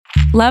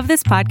Love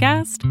this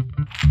podcast?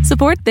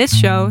 Support this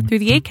show through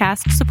the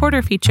Acast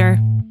supporter feature.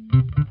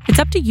 It's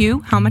up to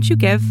you how much you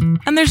give,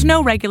 and there's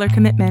no regular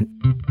commitment.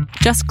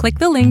 Just click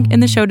the link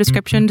in the show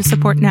description to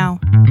support now.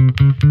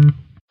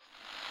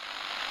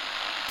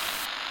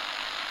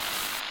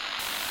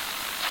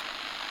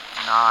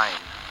 Nine,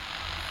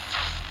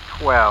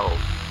 12,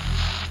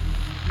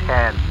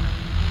 10,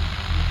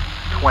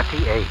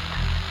 28,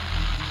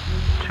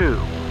 2,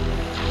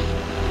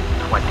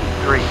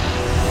 23.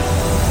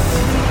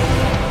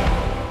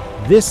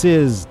 This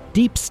is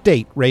Deep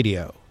State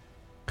Radio,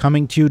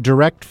 coming to you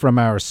direct from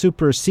our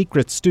super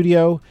secret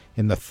studio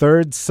in the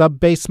third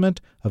sub-basement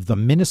of the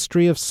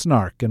Ministry of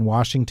Snark in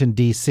Washington,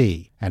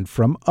 D.C., and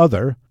from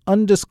other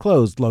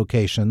undisclosed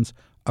locations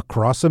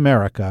across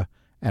America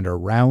and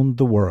around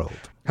the world.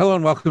 Hello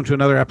and welcome to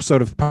another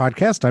episode of the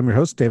podcast. I'm your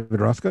host, David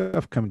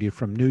Rothkopf, coming to you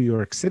from New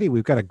York City.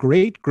 We've got a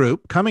great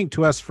group coming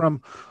to us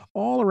from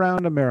all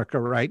around America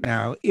right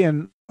now.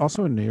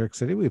 Also in New York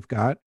City, we've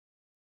got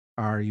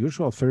our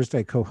usual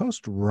Thursday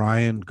co-host,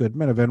 Ryan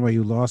Goodman of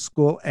NYU Law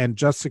School and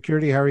Just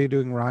Security. How are you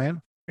doing,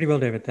 Ryan? Pretty well,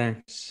 David.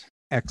 Thanks.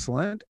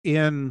 Excellent.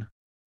 In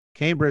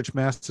Cambridge,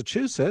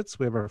 Massachusetts,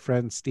 we have our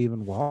friend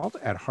Stephen Wald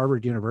at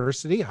Harvard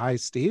University. Hi,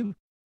 Steve.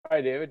 Hi,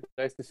 David.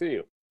 Nice to see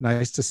you.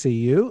 Nice to see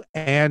you.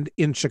 And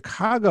in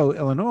Chicago,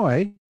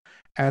 Illinois,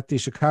 at the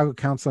Chicago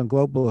Council on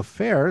Global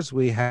Affairs,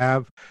 we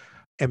have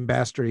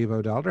Ambassador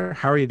Ivo Delder.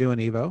 How are you doing,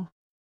 Ivo?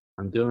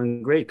 I'm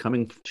doing great,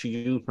 coming to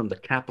you from the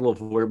capital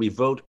of where we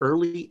vote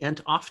early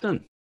and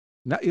often.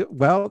 No,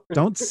 well,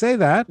 don't say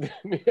that.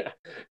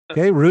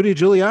 Okay, Rudy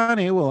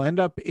Giuliani will end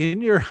up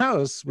in your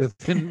house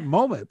within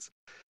moments.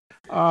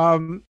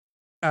 And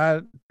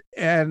of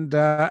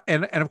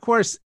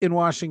course, in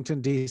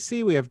Washington,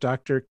 D.C., we have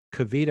Dr.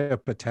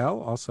 Kavita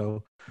Patel,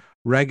 also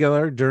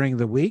regular during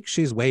the week.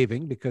 She's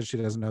waving because she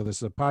doesn't know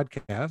this is a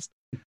podcast.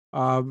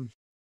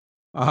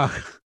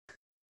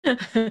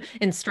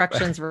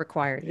 Instructions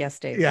required. Yes,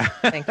 David. Yeah.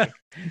 Thank you.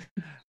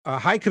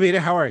 Hi, Kavita.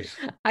 How are you?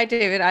 Hi,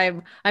 David.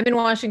 I'm in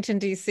Washington,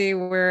 D.C.,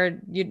 where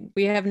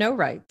we have no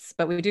rights,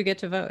 but we do get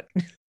to vote.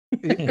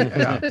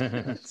 Yeah,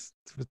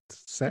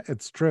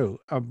 it's true.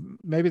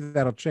 Maybe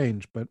that'll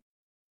change, but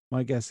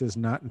my guess is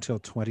not until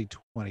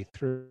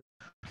 2023.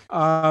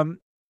 All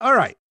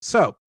right.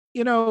 So,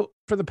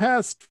 for the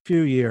past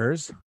few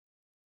years,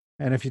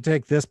 and if you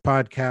take this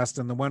podcast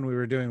and the one we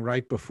were doing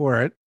right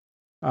before it,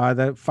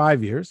 that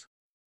 5 years,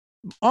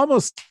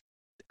 almost,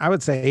 I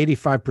would say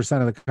 85%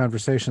 of the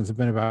conversations have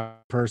been about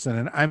a person,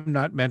 and I'm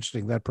not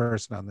mentioning that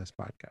person on this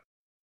podcast.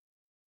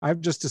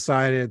 I've just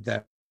decided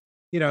that,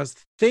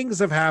 things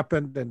have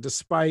happened, and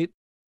despite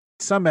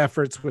some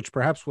efforts, which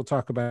perhaps we'll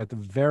talk about at the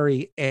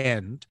very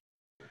end,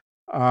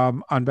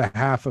 on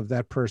behalf of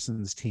that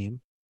person's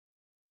team,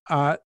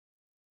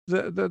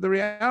 the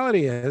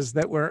reality is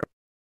that we're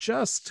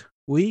just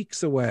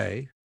weeks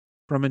away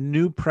from a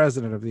new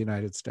president of the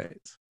United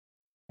States.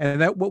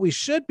 And that what we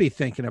should be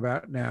thinking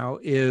about now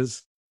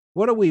is,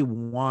 what do we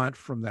want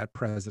from that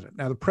president?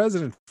 Now, the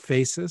president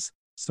faces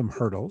some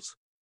hurdles.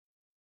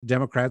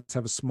 Democrats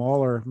have a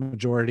smaller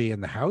majority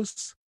in the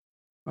House.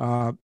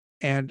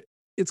 And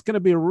it's going to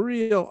be a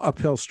real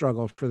uphill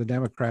struggle for the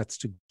Democrats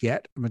to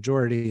get a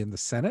majority in the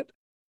Senate,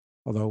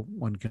 although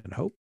one can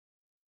hope.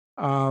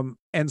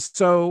 And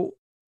so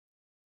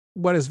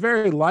what is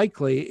very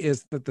likely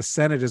is that the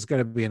Senate is going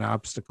to be an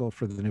obstacle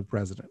for the new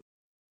president.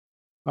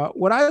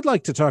 What I'd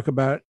like to talk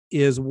about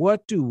is,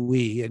 what do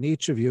we, and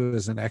each of you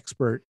is an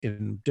expert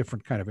in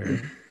different kind of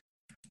areas,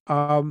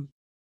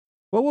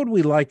 what would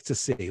we like to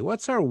see?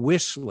 What's our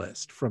wish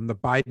list from the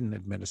Biden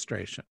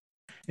administration?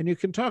 And you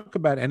can talk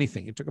about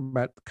anything. You talk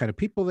about the kind of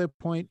people they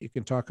appoint. You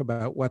can talk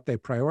about what they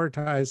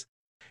prioritize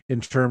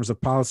in terms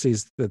of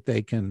policies that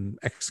they can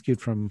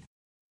execute from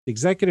the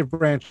executive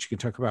branch. You can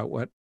talk about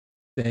what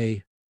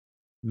they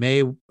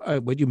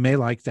what you may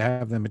like to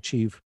have them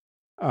achieve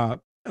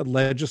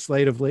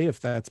legislatively, if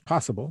that's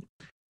possible.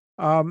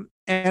 And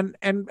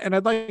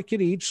I'd like you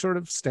to each sort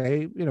of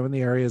stay, in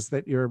the areas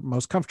that you're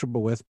most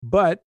comfortable with.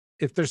 But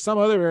if there's some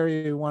other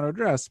area you want to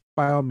address,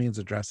 by all means,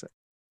 address it.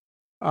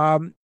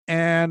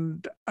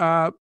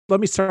 Let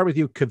me start with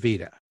you,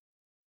 Kavita.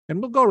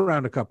 And we'll go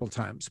around a couple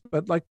times.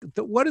 But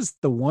what is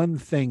the one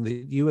thing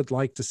that you would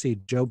like to see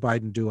Joe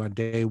Biden do on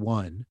day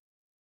one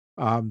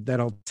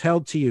that'll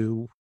tell to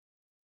you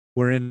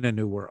we're in a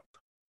new world?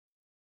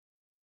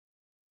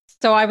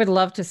 So I would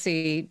love to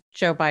see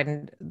Joe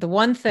Biden. The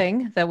one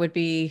thing that would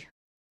be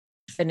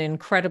an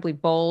incredibly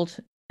bold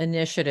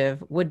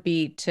initiative would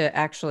be to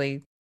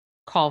actually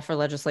call for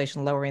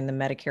legislation lowering the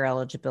Medicare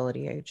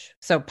eligibility age.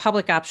 So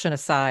public option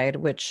aside,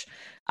 which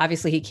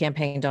obviously he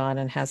campaigned on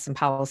and has some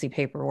policy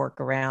paperwork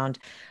around,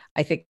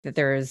 I think that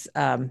there is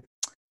a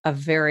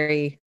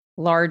very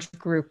large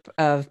group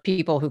of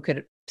people who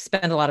could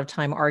spend a lot of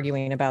time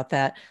arguing about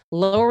that.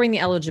 Lowering the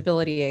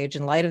eligibility age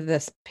in light of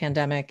this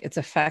pandemic, its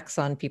effects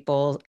on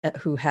people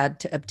who had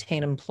to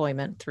obtain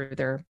employment through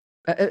their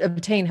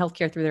obtain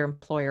healthcare through their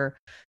employer,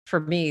 for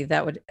me,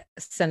 that would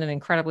send an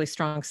incredibly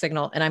strong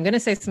signal. And I'm going to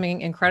say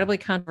something incredibly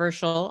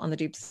controversial on the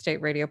Deep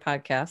State Radio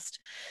podcast,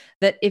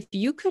 that if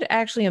you could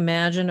actually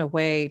imagine a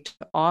way to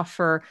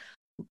offer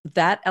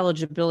that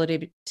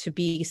eligibility to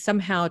be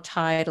somehow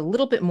tied a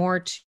little bit more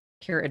to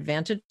Medicare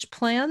Advantage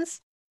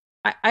plans,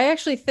 I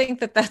actually think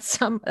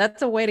that's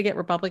a way to get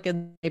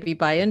Republicans maybe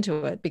buy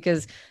into it,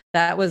 because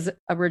that was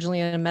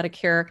originally a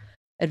Medicare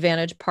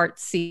Advantage Part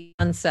C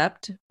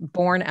concept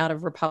born out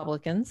of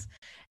Republicans,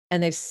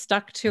 and they've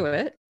stuck to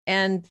it.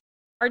 And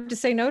hard to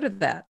say no to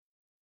that.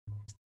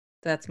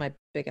 That's my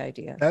big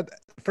idea.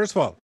 First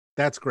of all,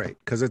 that's great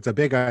because it's a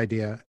big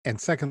idea, and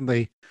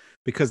secondly,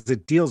 because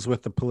it deals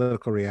with the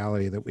political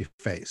reality that we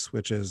face,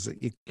 which is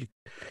you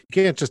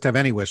can't just have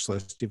any wish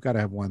list. You've got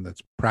to have one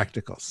that's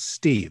practical.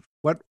 Steve,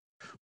 what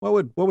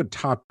would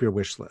top your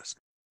wish list?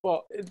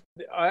 Well,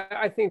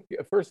 I think,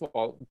 first of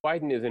all,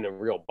 Biden is in a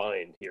real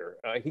bind here.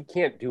 He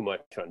can't do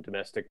much on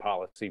domestic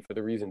policy for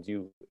the reasons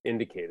you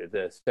indicated.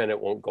 The Senate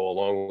won't go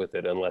along with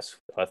it unless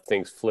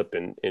things flip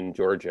in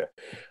Georgia.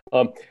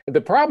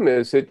 The problem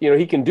is that,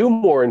 he can do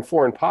more in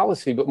foreign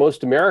policy, but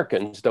most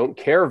Americans don't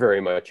care very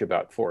much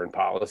about foreign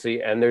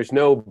policy, and there's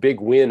no big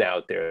win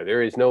out there.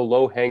 There is no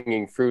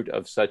low-hanging fruit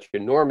of such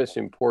enormous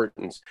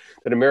importance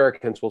that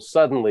Americans will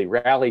suddenly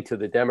rally to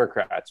the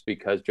Democrats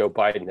because Joe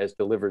Biden has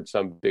delivered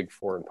some big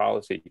foreign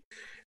policy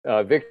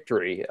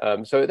victory.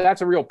 So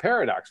that's a real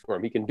paradox for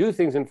him. He can do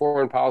things in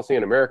foreign policy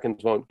and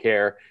Americans won't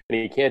care,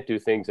 and he can't do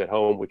things at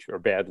home which are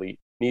badly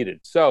needed.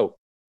 So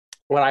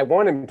what I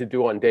want him to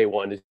do on day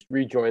one is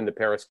rejoin the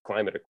Paris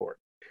Climate Accord.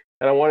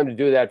 And I want him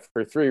to do that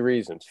for three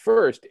reasons.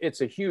 First,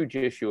 it's a huge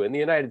issue, and the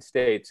United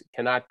States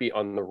cannot be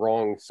on the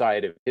wrong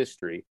side of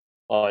history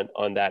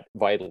on that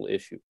vital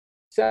issue.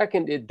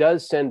 Second, it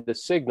does send a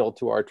signal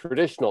to our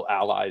traditional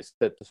allies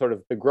that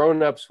the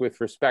grown-ups with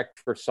respect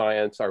for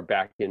science are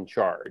back in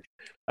charge.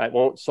 It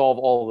won't solve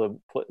all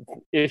the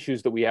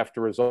issues that we have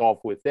to resolve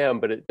with them,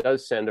 but it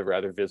does send a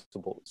rather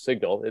visible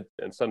signal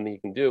and something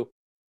you can do.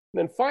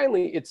 And then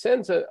finally, it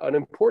sends an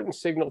important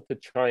signal to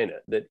China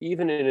that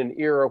even in an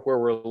era where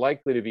we're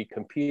likely to be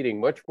competing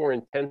much more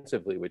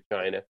intensively with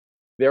China,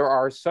 there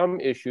are some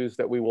issues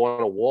that we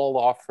want to wall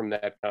off from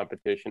that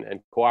competition and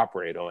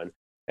cooperate on.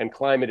 And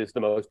climate is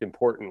the most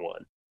important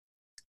one.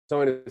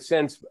 So in a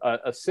sense,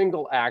 a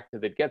single act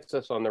that gets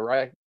us on the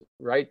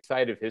right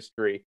side of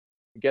history,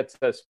 gets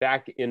us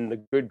back in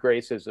the good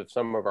graces of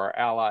some of our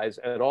allies,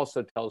 and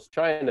also tells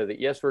China that,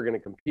 yes, we're going to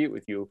compete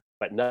with you,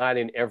 but not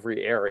in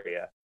every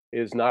area,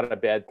 is not a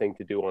bad thing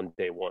to do on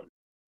day one.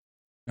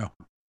 No.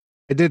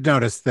 I did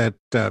notice that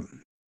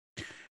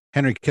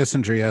Henry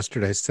Kissinger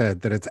yesterday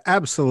said that it's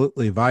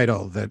absolutely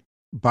vital that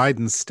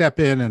Biden step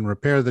in and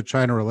repair the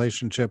China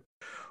relationship,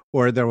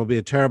 or there will be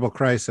a terrible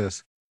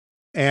crisis.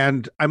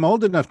 And I'm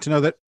old enough to know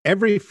that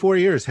every 4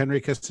 years,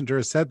 Henry Kissinger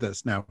has said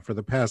this now for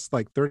the past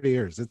 30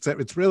 years.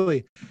 It's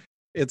really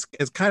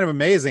kind of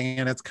amazing.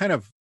 And it's kind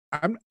of,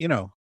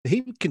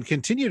 he can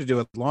continue to do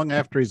it long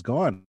after he's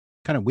gone,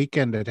 kind of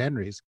Weekend at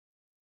Henry's,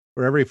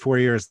 where every 4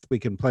 years we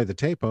can play the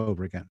tape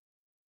over again.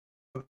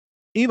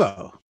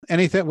 Ivo,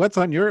 anything? What's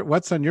on your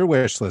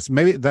wish list?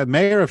 Maybe the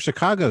mayor of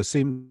Chicago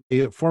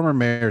former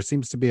mayor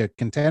seems to be a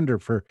contender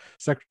for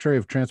Secretary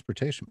of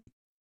Transportation.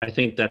 I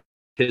think that's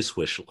his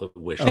wish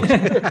list.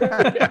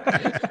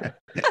 Okay.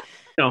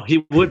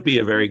 He would be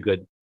a very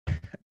good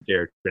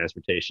Secretary of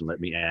Transportation, let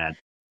me add.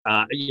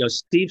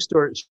 Steve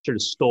sort of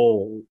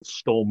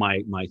stole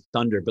my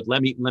thunder, but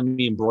let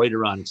me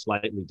embroider on it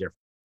slightly different.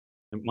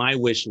 My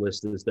wish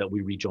list is that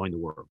we rejoin the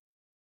world.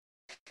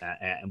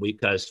 And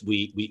because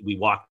we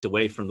walked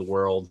away from the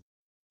world,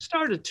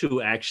 started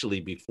to actually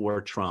before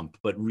Trump,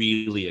 but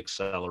really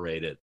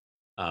accelerated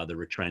the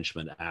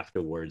retrenchment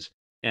afterwards.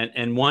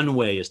 And one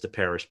way is the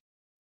Paris,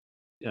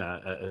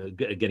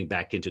 getting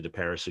back into the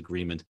Paris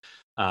Agreement.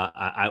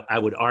 I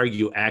would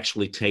argue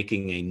actually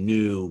taking a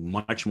new,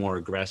 much more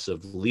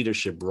aggressive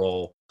leadership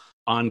role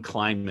on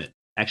climate.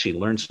 Actually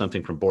learned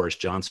something from Boris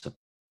Johnson,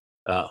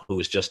 who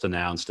has just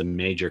announced a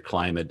major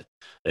climate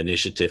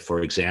initiative,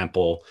 for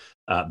example,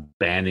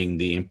 banning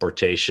the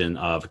importation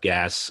of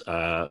gas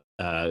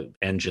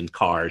engine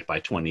cars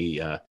by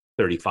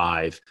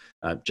 2035.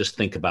 Just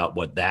think about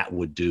what that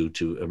would do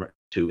to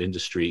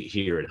industry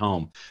here at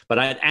home. But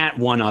I'd add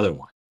one other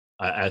one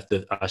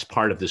as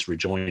part of this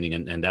rejoining,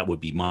 and that would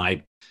be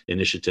my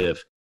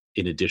initiative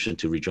in addition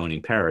to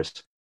rejoining Paris,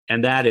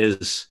 and that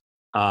is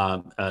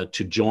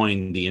to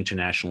join the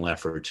international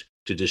effort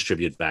to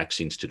distribute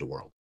vaccines to the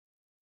world.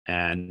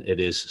 And it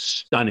is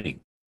stunning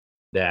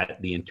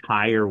that the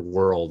entire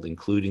world,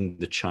 including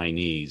the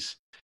Chinese,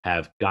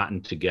 have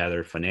gotten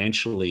together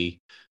financially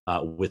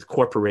with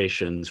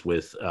corporations,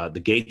 with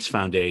the Gates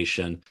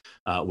Foundation,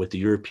 with the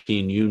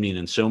European Union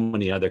and so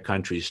many other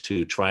countries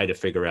to try to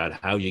figure out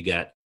how you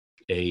get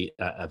a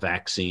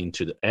vaccine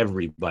to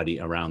everybody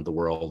around the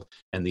world.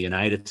 And the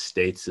United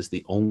States is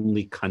the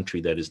only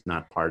country that is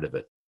not part of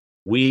it.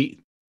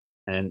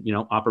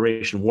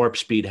 Operation Warp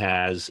Speed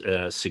has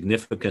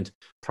significant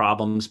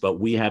problems, but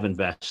we have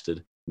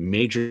invested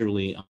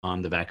majorly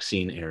on the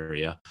vaccine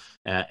area,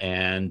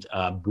 and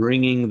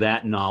bringing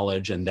that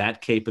knowledge and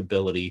that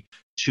capability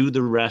to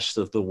the rest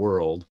of the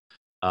world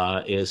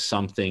is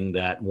something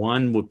that,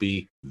 one, would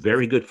be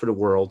very good for the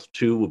world,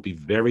 two, would be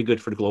very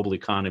good for the global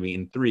economy,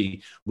 and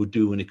three, would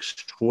do an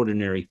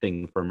extraordinary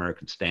thing for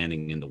American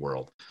standing in the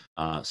world.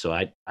 So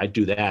I'd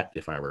do that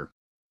if I were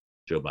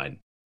Joe Biden.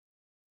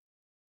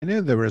 I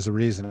knew there was a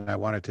reason I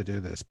wanted to do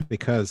this,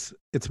 because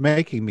it's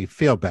making me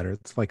feel better.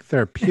 It's like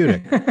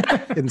therapeutic.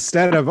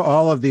 Instead of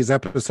all of these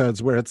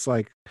episodes where it's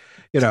like,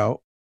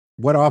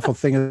 what awful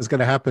thing is going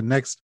to happen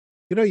next?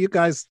 You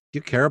guys,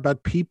 you care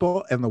about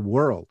people and the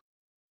world.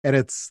 And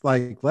it's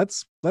like,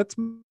 let's make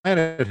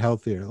it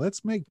healthier.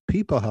 Let's make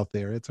people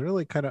healthier. It's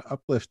really kind of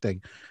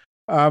uplifting.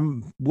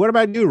 What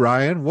about you,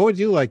 Ryan? What would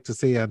you like to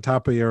see on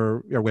top of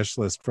your wish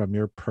list from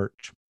your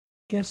perch?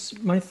 I guess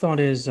my thought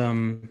is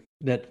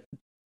that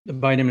the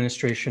Biden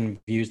administration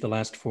views the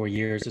last 4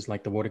 years as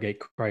like the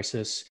Watergate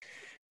crisis,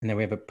 and then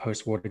we have a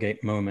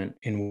post-Watergate moment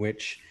in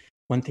which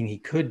one thing he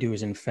could do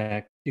is, in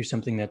fact, do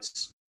something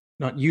that's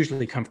not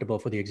usually comfortable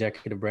for the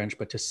executive branch,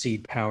 but to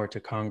cede power to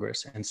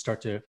Congress and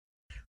start to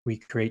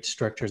recreate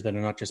structures that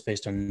are not just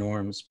based on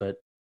norms, but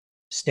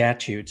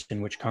statutes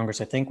in which Congress,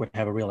 I think, would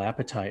have a real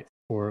appetite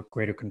for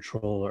greater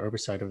control or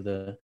oversight of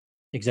the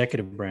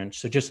executive branch.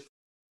 So just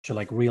to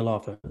like reel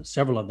off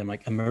several of them,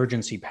 like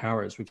emergency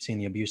powers, we've seen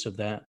the abuse of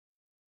that.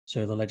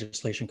 So the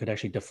legislation could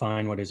actually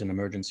define what is an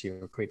emergency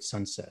or create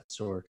sunsets,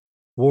 or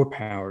war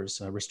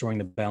powers, restoring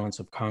the balance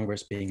of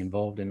Congress being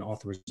involved in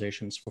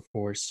authorizations for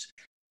force,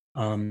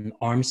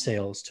 arms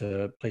sales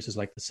to places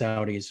like the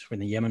Saudis in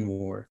the Yemen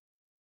war,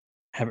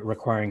 have it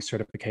requiring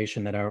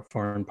certification that our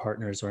foreign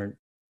partners are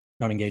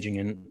not engaging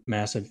in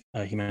massive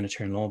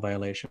humanitarian law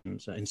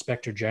violations,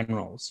 inspector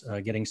generals,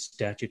 getting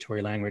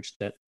statutory language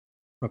that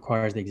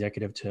requires the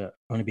executive to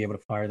only be able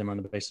to fire them on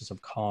the basis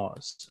of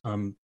cause,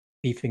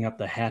 beefing up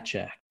the Hatch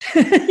Act.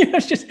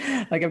 It's just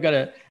like I've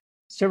got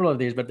several of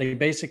these, but they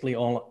basically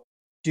all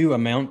do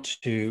amount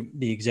to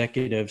the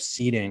executive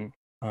ceding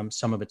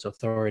some of its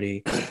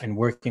authority and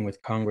working with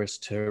Congress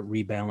to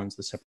rebalance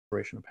the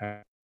separation of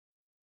powers.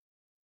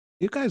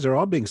 You guys are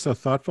all being so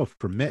thoughtful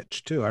for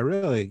Mitch too. I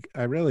really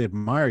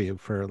admire you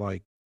for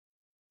like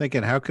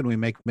thinking, how can we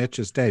make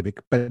Mitch's day?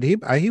 But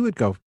he would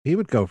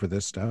go for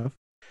this stuff.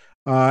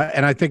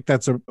 And I think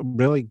that's a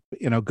really,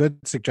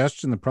 good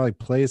suggestion that probably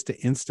plays to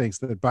instincts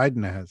that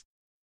Biden has.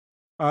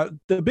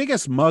 The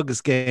biggest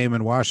mugs game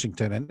in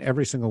Washington, and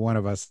every single one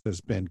of us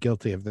has been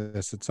guilty of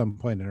this at some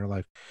point in our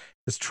life,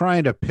 is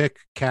trying to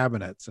pick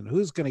cabinets and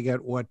who's going to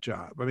get what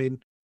job. I mean,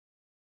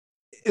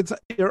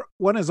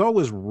 one is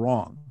always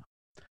wrong.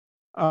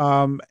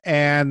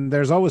 And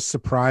there's always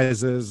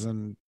surprises,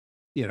 and,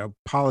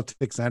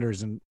 politics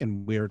enters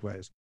in weird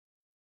ways.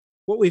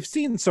 What we've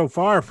seen so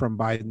far from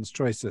Biden's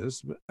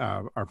choices,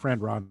 our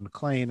friend Ron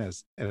McClain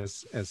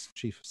as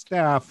chief of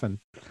staff, and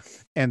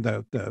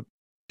the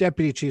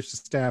deputy chiefs of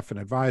staff and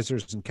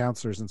advisors and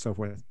counselors and so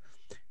forth,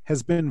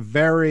 has been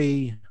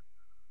very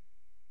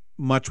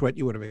much what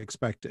you would have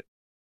expected.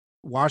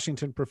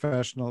 Washington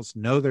professionals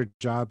know their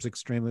jobs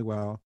extremely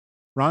well.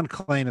 Ron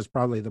McClain is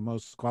probably the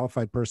most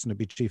qualified person to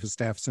be chief of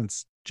staff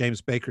since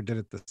James Baker did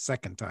it the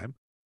second time,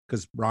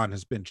 because Ron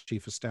has been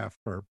chief of staff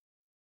for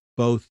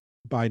both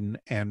Biden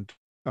and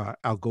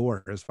Al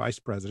Gore as vice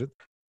president,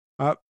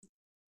 and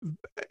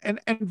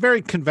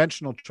very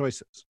conventional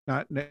choices.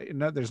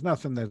 There's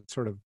nothing that's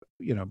sort of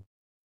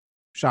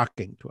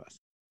shocking to us.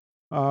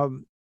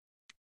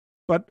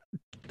 But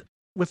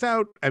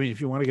without,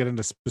 if you want to get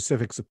into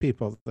specifics of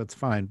people, that's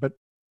fine. But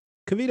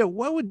Kavita,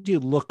 what would you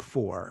look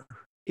for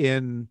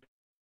in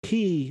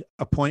key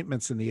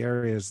appointments in the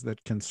areas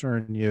that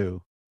concern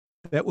you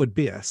that would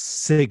be a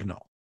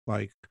signal,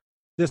 like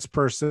this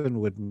person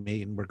would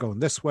mean we're going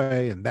this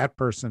way, and that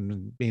person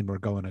would mean we're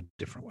going a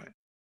different way?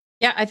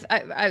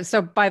 Yeah.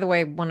 So, by the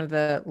way, one of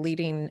the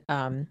leading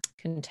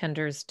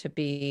contenders to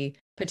be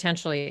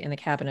potentially in the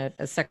cabinet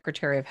as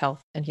Secretary of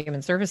Health and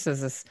Human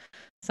Services is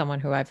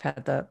someone who I've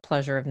had the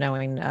pleasure of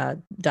knowing,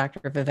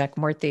 Dr. Vivek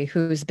Murthy,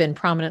 who's been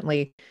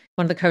prominently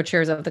one of the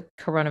co-chairs of the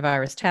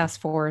coronavirus task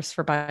force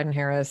for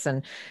Biden-Harris,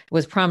 and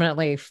was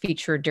prominently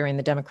featured during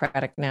the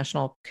Democratic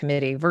National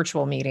Committee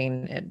virtual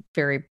meeting, a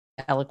very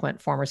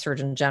eloquent former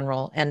Surgeon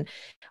General. And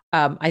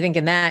I think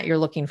in that you're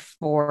looking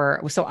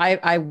for, so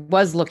I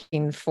was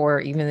looking for,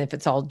 even if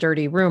it's all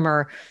dirty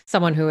rumor,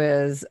 someone who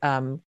is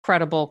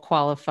credible,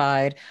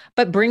 qualified,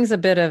 but brings a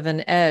bit of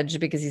an edge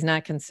because he's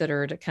not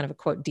considered a kind of a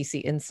quote DC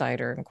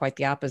insider, and quite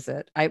the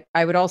opposite.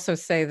 I would also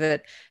say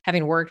that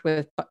having worked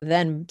with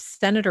then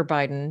Senator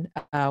Biden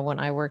when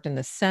I worked in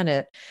the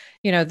Senate,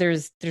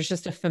 there's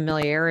just a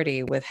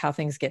familiarity with how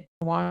things get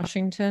in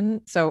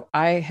Washington. So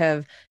I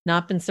have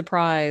not been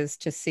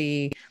surprised to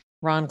see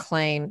Ron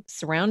McClain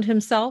surround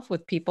himself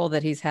with people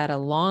that he's had a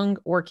long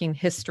working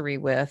history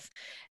with.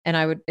 And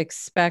I would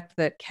expect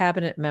that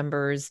cabinet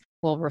members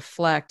will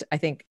reflect, I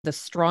think, the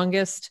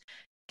strongest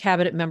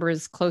cabinet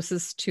members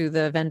closest to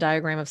the Venn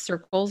diagram of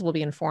circles will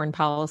be in foreign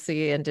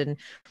policy and in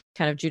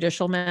kind of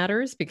judicial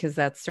matters, because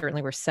that's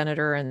certainly where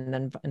Senator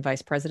and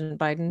Vice President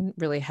Biden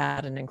really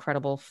had an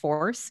incredible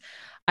force.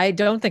 I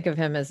don't think of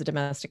him as a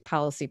domestic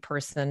policy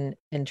person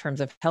in terms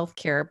of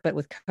healthcare, but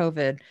with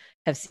COVID,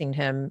 have seen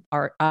him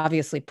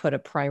obviously put a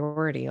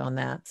priority on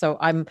that. So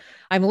I'm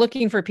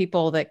looking for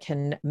people that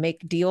can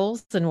make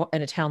deals in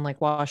a town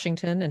like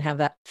Washington and have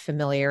that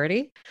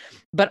familiarity,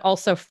 but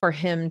also for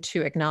him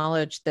to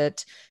acknowledge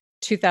that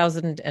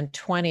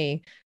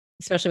 2020,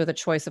 especially with the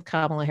choice of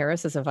Kamala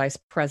Harris as a vice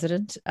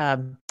president,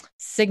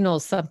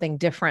 signals something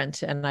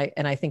different. And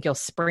I think you'll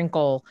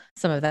sprinkle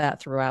some of that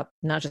throughout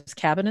not just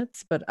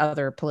cabinets, but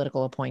other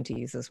political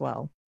appointees as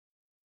well.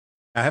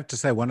 I have to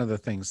say, one of the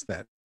things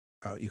that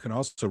you can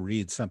also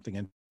read something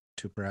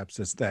into perhaps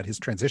is that his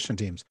transition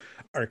teams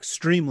are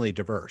extremely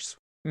diverse.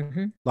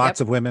 Mm-hmm. Lots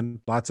of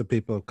women, lots of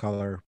people of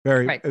color,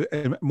 very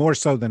more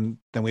so than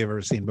we've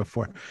ever seen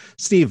before.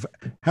 Steve,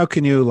 how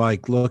can you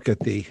look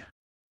at the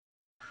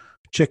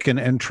chicken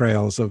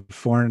entrails of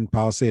foreign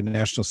policy and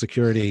national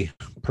security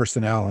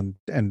personnel,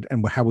 and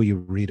how will you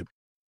read them?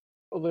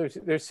 Well,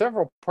 there's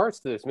several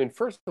parts to this. I mean,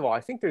 first of all, I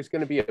think there's going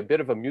to be a bit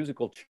of a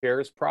musical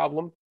chairs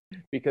problem,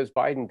 because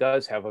Biden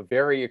does have a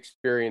very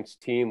experienced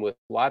team with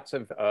lots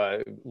of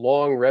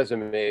long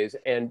resumes,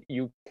 and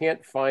you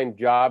can't find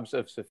jobs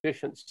of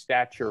sufficient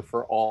stature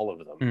for all of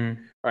them.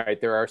 All right,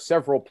 there are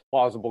several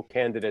plausible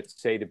candidates,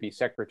 say, to be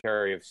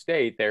Secretary of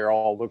State. They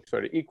all look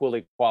sort of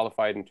equally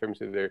qualified in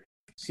terms of their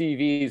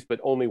CVs, but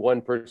only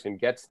one person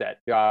gets that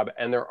job,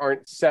 and there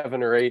aren't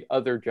 7 or 8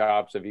 other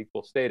jobs of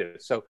equal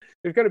status. So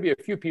there's going to be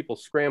a few people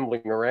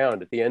scrambling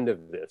around at the end of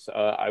this,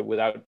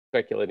 without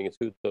speculating as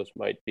who those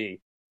might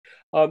be.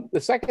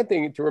 The second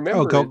thing to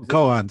remember.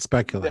 Go on,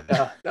 speculate.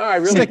 No, I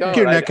really Stick don't.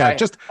 your neck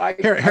out.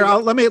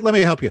 Let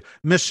me help you.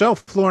 Michelle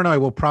Flournoy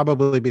will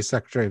probably be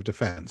Secretary of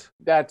Defense.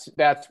 That's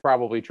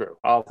probably true.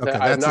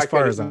 That's as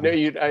far as I'm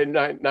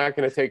not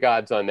going to take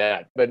odds on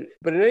that. But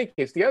in any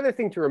case, the other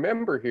thing to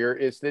remember here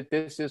is that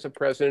this is a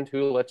president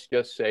who, let's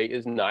just say,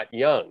 is not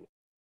young,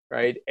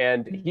 right?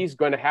 And he's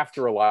going to have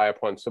to rely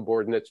upon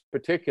subordinates,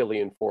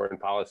 particularly in foreign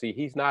policy.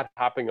 He's not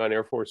hopping on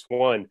Air Force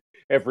One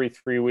every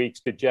 3 weeks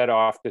to jet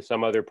off to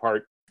some other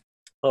part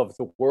of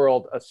the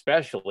world,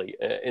 especially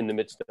in the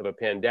midst of a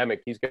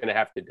pandemic. He's going to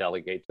have to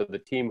delegate. So the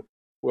team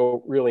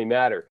will really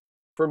matter.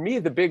 For me,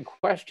 the big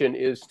question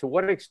is, to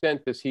what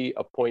extent does he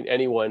appoint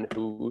anyone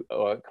who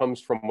comes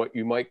from what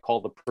you might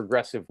call the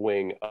progressive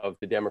wing of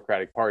the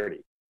Democratic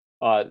Party?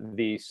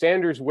 The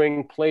Sanders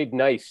wing played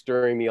nice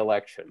during the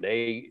election.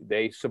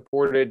 They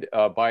supported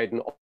Biden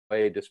all the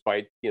way,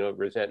 despite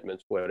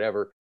resentments,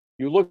 whatever.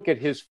 You look at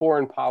his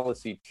foreign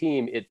policy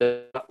team, it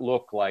does not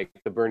look like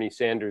the Bernie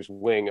Sanders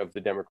wing of the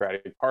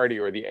Democratic Party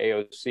or the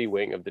AOC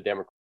wing of the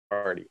Democratic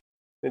Party.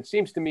 It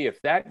seems to me,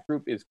 if that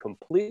group is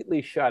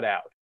completely shut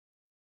out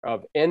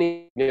of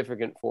any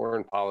significant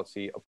foreign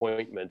policy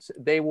appointments,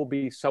 they will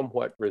be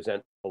somewhat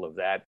resentful of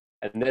that.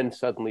 And then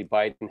suddenly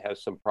Biden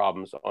has some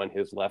problems on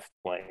his left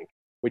flank,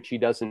 which he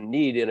doesn't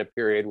need in a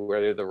period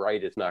where the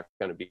right is not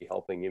going to be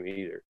helping him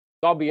either.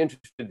 So I'll be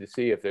interested to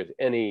see if there's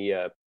any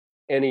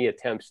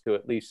attempts to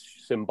at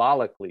least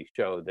symbolically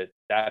show that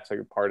that's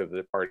a part of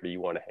the party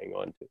you want to hang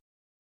on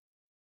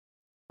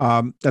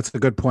to. That's a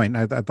good point.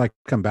 I'd like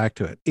to come back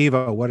to it.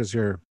 Eva, what is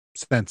your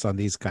sense on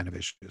these kind of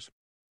issues?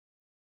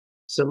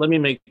 So let me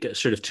make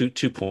sort of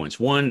two points.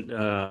 One,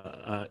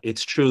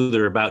 it's true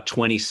there are about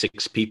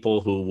 26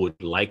 people who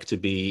would like to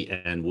be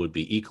and would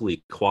be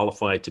equally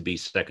qualified to be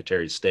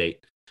Secretary of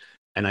State.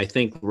 And I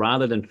think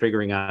rather than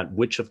figuring out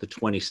which of the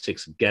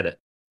 26 get it,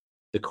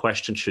 the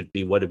question should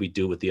be, what do we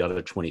do with the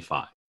other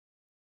 25?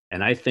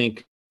 And I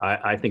think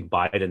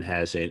Biden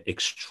has an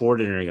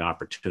extraordinary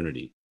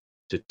opportunity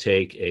to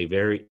take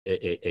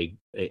a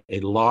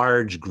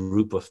large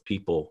group of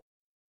people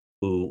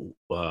who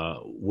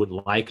would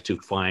like to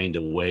find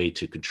a way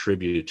to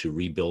contribute to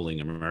rebuilding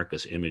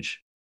America's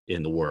image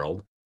in the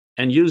world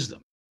and use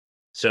them.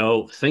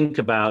 So think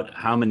about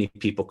how many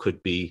people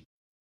could be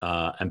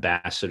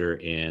ambassador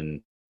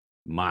in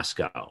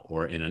Moscow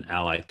or in an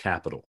allied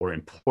capital, or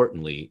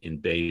importantly in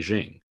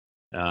Beijing.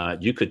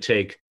 You could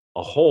take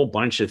a whole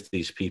bunch of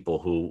these people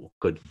who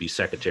could be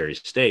Secretary of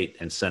State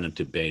and send them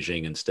to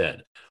Beijing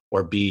instead,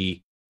 or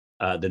be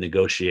the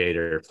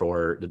negotiator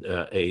for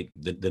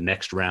the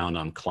next round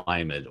on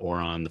climate or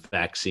on the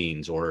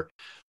vaccines, or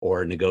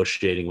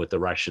negotiating with the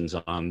Russians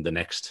on the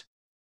next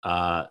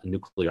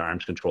nuclear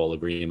arms control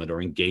agreement,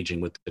 or engaging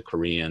with the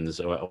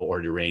Koreans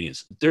or the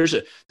Iranians. There's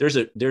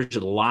a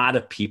lot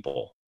of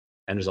people,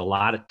 and there's a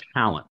lot of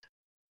talent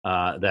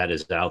that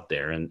is out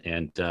there,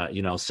 and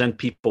send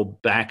people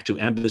back to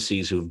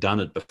embassies who've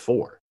done it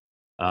before,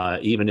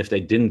 even if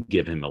they didn't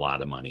give him a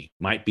lot of money.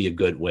 Might be a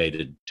good way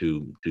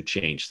to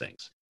change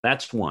things.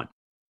 That's one.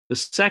 The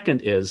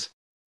second is,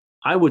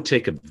 I would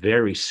take a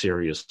very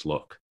serious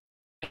look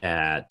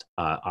at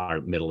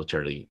our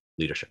military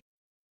leadership.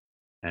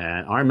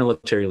 And our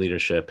military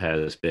leadership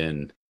has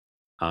been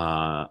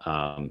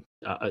They've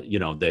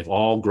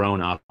all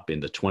grown up in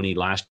the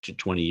last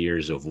 20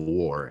 years of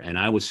war. And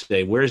I would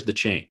say, where's the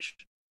change?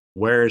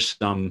 Where's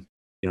some,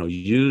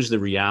 use the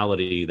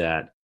reality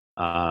that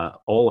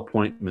all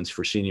appointments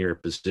for senior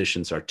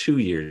positions are 2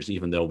 years,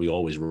 even though we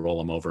always roll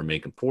them over and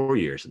make them 4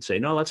 years, and say,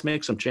 no, let's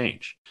make some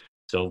change.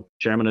 So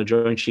Chairman of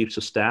Joint Chiefs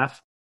of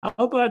Staff, how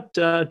about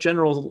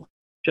General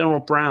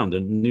Brown, the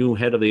new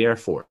head of the Air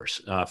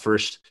Force,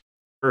 first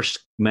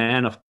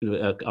man of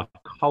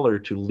color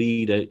to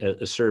lead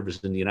a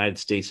service in the United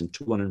States in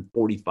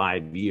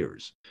 245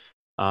 years.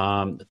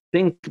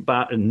 Think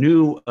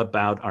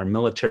about our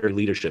military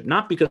leadership,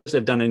 not because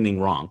they've done anything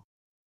wrong,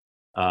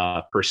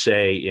 per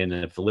se, in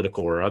a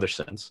political or other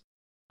sense,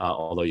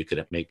 although you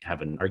could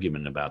have an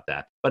argument about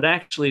that, but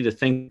actually to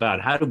think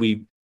about how do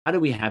we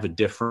have a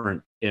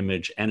different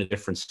image and a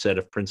different set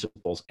of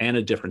principles and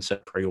a different set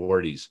of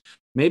priorities?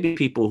 Maybe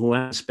people who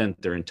have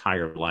spent their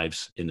entire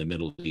lives in the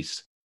Middle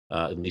East,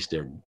 at least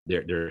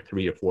their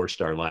 3 or 4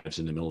 star lives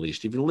in the Middle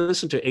East. If you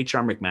listen to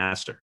H.R.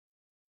 McMaster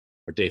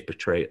or Dave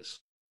Petraeus,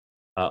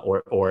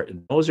 or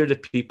those are the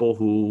people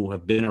who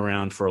have been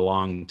around for a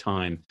long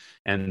time,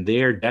 and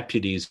their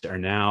deputies are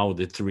now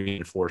the 3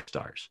 and 4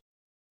 stars.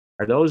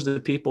 Are those the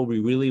people we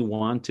really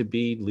want to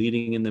be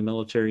leading in the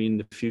military in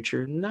the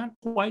future? Not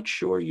quite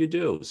sure you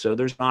do. So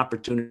there's an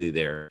opportunity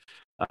there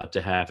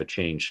to have a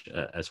change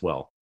as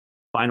well.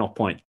 Final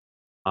point.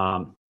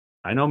 I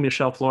know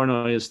Michelle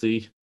Flournoy is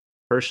the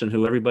person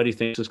who everybody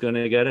thinks is going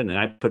to get it, and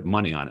I put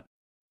money on it.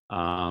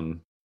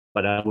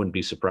 But I wouldn't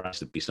be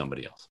surprised if it be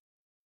somebody else.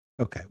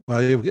 Okay,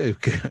 well,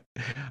 you've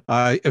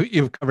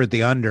covered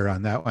the under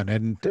on that one,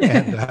 and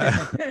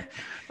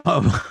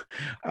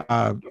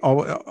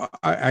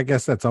I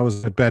guess that's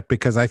always a bet,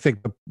 because I think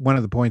one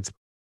of the points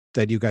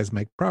that you guys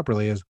make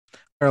properly is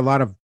there are a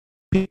lot of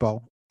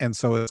people, and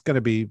so it's going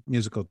to be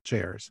musical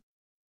chairs,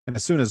 and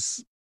as soon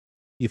as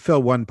you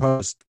fill one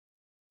post,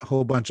 a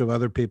whole bunch of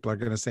other people are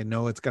going to say,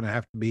 no, it's going to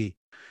have to be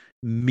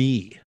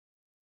me,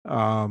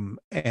 the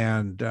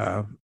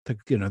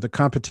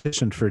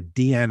competition for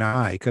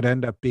DNI could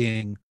end up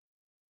being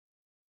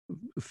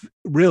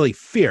really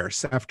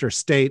fierce after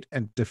state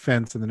and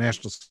defense and the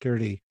national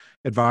security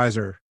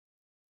advisor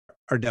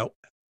are dealt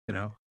with,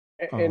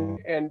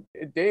 And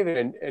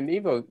David and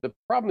Ivo, the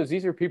problem is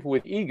these are people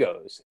with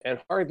egos, and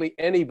hardly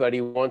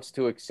anybody wants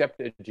to accept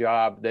a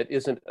job that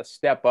isn't a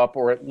step up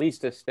or at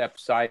least a step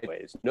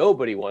sideways.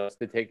 Nobody wants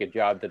to take a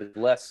job that is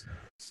less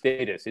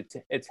status.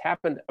 It's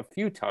happened a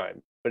few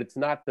times, but it's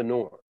not the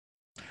norm.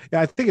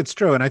 Yeah, I think it's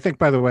true. And I think,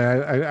 by the way,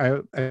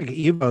 I think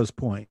Ivo's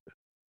point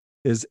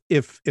is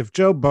if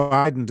Joe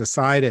Biden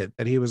decided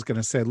that he was going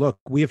to say, look,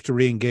 we have to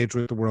re-engage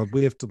with the world,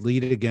 we have to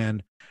lead it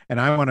again, and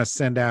I want to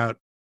send out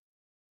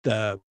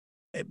the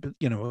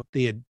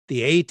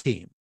A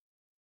team,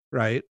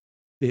 right?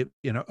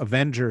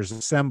 Avengers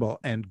assemble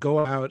and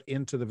go out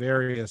into the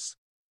various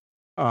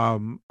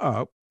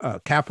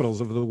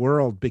capitals of the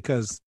world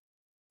because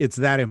it's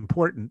that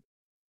important.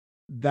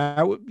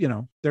 That would,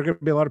 there are going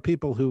to be a lot of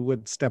people who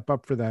would step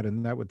up for that,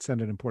 and that would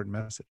send an important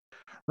message.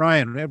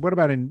 Ryan, what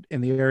about in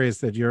the areas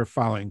that you're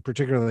following,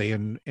 particularly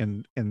in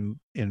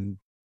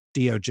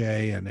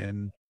DOJ and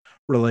in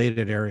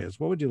related areas?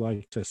 What would you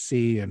like to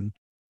see, and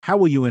how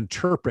will you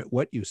interpret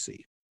what you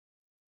see?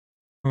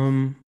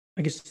 I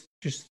guess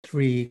just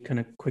 3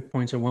 kind of quick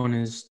points. One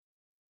is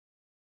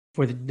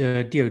for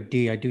the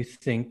DOD. I do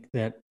think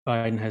that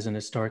Biden has an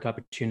historic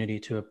opportunity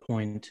to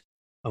appoint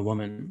a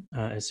woman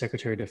as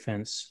Secretary of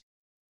Defense.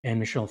 And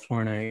Michelle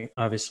Flournoy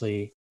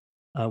obviously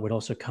would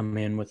also come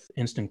in with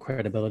instant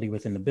credibility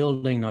within the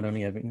building, not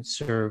only having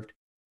served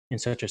in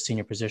such a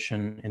senior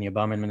position in the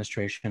Obama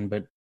administration,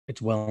 but it's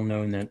well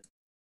known that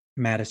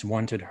Mattis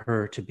wanted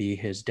her to be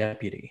his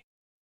deputy.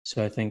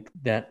 So I think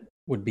that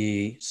would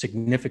be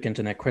significant,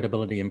 and that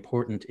credibility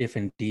important if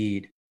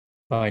indeed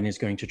Biden is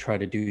going to try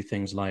to do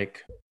things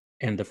like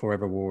end the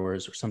forever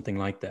wars or something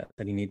like that,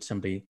 that he needs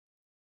somebody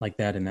like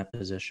that in that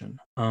position.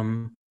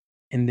 And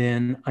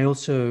then I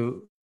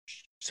also,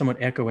 somewhat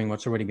echoing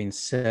what's already been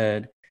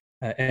said,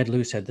 Ed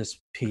Luce had this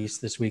piece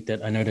this week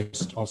that I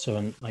noticed also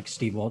on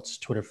Steve Walt's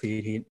Twitter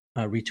feed. He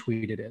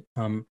retweeted it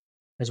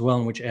as well,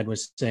 in which Ed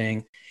was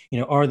saying, is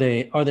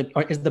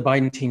the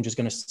Biden team just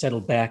going to settle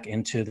back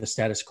into the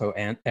status quo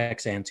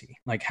ex ante,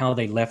 like how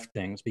they left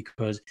things?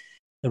 Because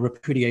the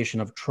repudiation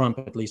of Trump,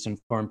 at least in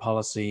foreign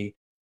policy,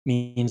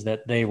 means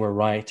that they were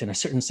right in a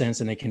certain sense,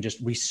 and they can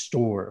just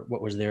restore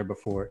what was there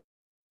before.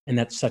 And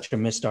that's such a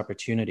missed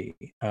opportunity,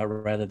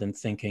 rather than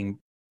thinking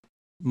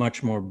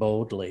much more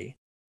boldly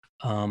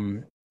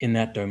in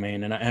that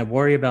domain. And I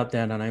worry about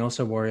that. And I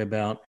also worry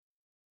about,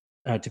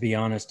 to be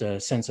honest, a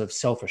sense of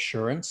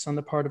self-assurance on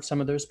the part of some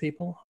of those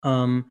people,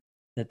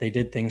 that they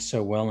did things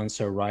so well and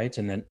so right,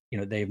 and that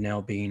they've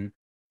now been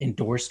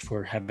endorsed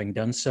for having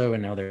done so,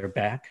 and now they're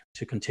back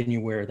to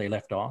continue where they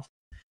left off,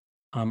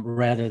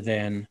 rather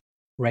than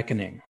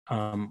reckoning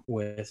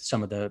with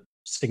some of the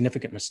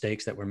significant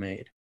mistakes that were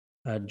made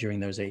during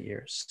those 8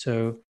 years.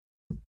 So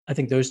I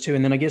think those two.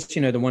 And then I guess,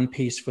 the one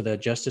piece for the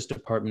Justice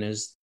Department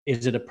is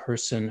it a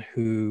person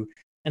who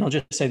And I'll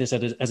just say this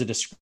as a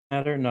descriptive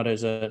matter, not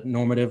as a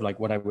normative, like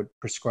what I would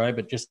prescribe,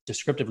 but just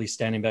descriptively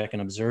standing back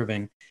and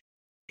observing,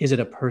 is it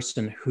a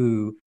person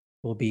who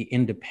will be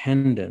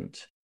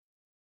independent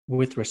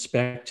with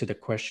respect to the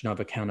question of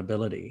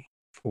accountability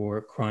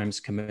for crimes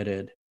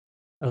committed,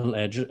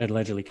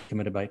 allegedly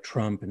committed by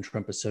Trump and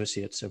Trump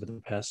associates over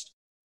the past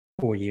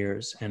 4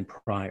 years and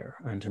prior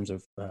in terms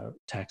of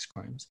tax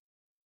crimes?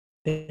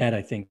 That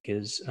I think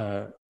is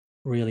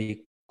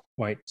really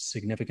quite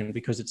significant,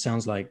 because it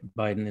sounds like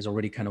Biden is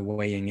already kind of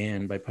weighing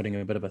in by putting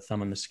a bit of a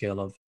thumb on the scale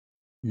of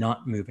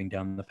not moving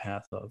down the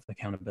path of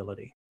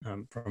accountability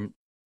from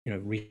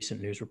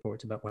recent news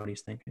reports about what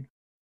he's thinking.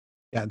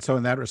 Yeah, and so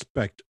in that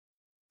respect,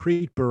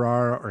 Preet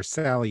Bharara or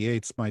Sally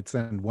Yates might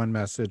send one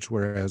message,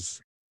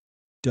 whereas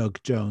Doug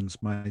Jones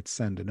might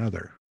send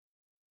another,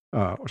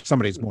 or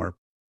somebody's more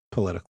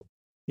political.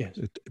 Yes.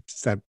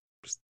 Is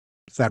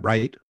that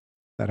right?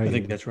 I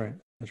think that's right.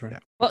 That's right. Yeah.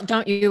 Well,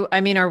 don't you? I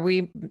mean, are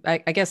we? I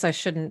guess I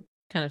shouldn't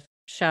kind of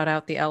shout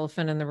out the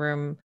elephant in the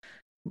room.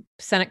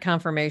 Senate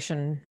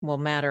confirmation will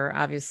matter,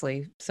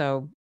 obviously.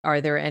 So, are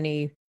there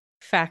any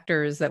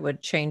factors that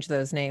would change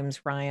those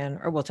names, Ryan,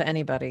 or well, to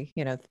anybody,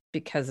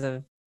 because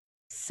of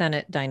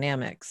Senate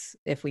dynamics?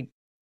 If we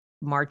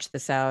march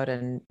this out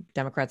and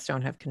Democrats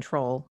don't have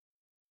control,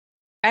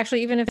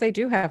 actually, even if they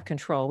do have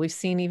control, we've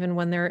seen even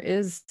when there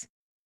is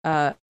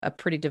a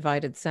pretty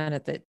divided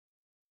Senate that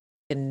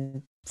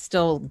can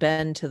still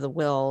bend to the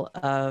will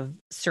of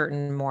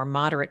certain more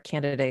moderate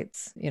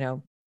candidates,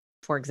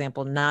 for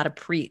example, not a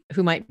Preet,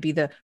 who might be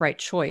the right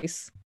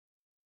choice,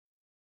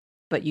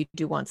 but you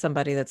do want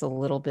somebody that's a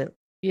little bit,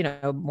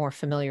 more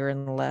familiar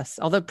and less,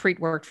 although Preet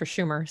worked for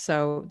Schumer,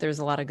 so there's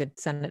a lot of good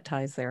Senate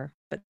ties there,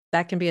 but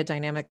that can be a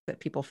dynamic that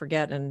people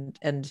forget.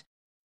 And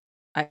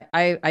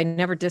I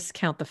never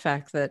discount the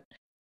fact that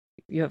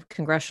you have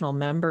congressional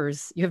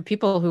members, you have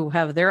people who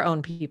have their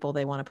own people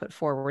they want to put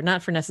forward,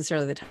 not for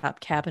necessarily the top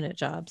cabinet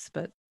jobs,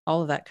 but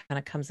all of that kind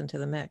of comes into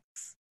the mix.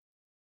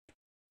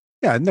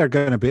 Yeah, and they're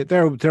going to be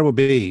there will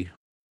be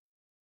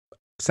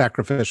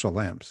sacrificial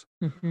lambs.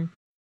 Mm-hmm.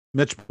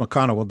 Mitch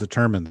McConnell will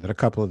determine that a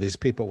couple of these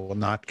people will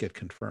not get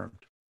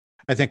confirmed.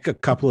 I think a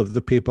couple of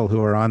the people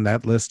who are on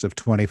that list of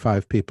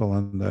 25 people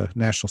on the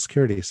national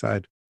security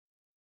side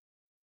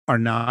are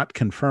not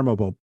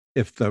confirmable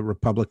if the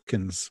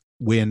Republicans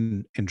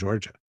win in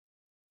Georgia,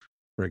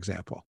 for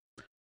example.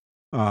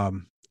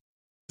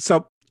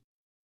 So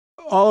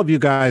all of you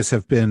guys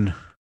have been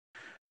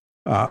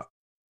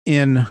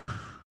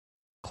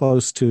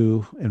close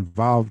to,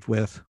 involved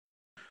with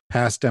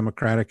past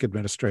Democratic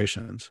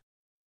administrations.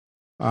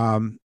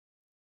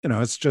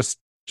 It's just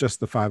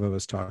the five of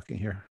us talking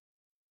here.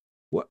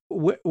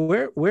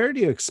 Where do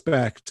you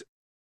expect,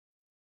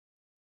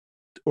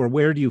 or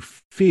where do you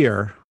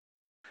fear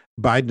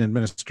Biden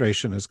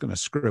administration is going to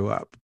screw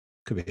up,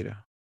 Kavita?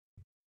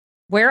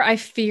 Where I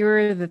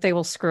fear that they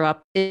will screw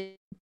up is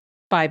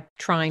by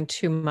trying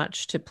too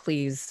much to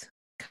please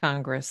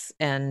Congress.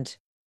 And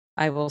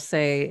I will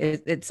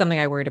say it's something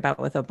I worried about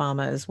with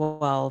Obama as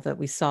well, that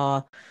we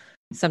saw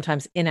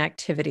sometimes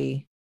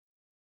inactivity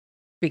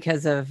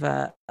because of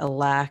a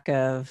lack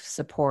of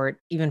support,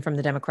 even from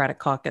the Democratic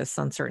caucus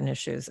on certain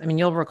issues. I mean,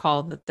 you'll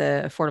recall that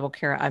the Affordable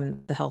Care,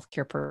 I'm the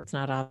healthcare person, it's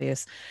not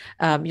obvious.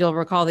 You'll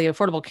recall the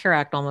Affordable Care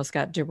Act almost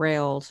got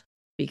derailed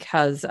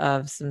because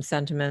of some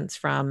sentiments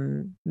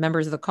from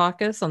members of the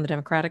caucus on the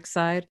Democratic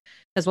side,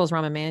 as well as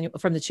Rahm Emanuel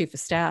from the chief of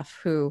staff,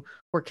 who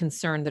were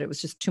concerned that it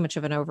was just too much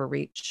of an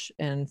overreach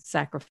and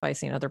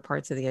sacrificing other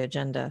parts of the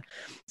agenda.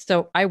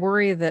 So I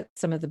worry that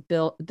some of the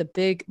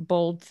big,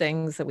 bold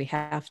things that we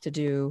have to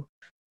do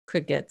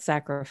could get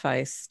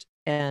sacrificed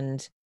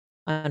and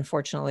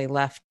unfortunately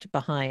left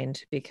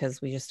behind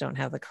because we just don't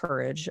have the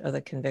courage or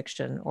the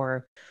conviction,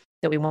 or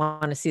that we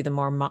want to see the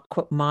more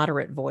quote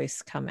moderate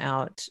voice come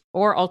out.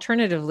 Or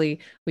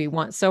alternatively, we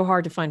want so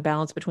hard to find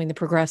balance between the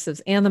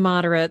progressives and the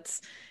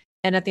moderates.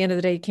 And at the end of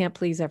the day, you can't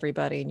please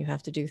everybody and you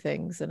have to do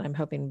things. And I'm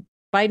hoping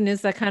Biden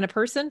is that kind of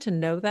person to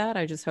know that.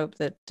 I just hope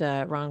that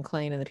Ron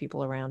Klain and the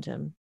people around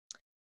him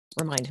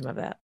remind him of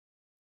that.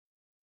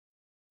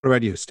 What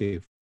about you,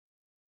 Steve?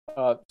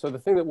 So the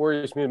thing that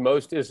worries me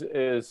most is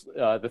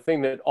the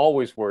thing that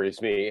always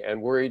worries me and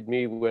worried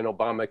me when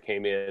Obama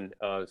came in.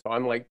 So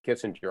I'm like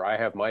Kissinger. I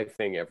have my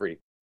thing every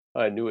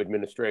new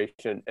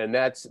administration, and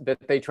that's that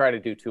they try to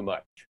do too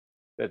much.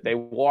 That they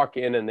walk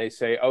in and they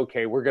say,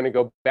 okay, we're going to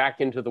go back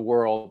into the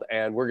world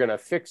and we're going to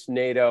fix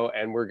NATO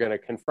and we're going to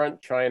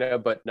confront China,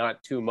 but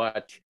not too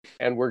much.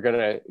 And we're going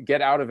to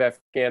get out of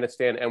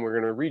Afghanistan and we're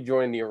going to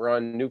rejoin the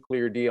Iran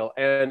nuclear deal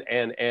and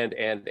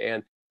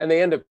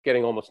they end up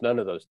getting almost none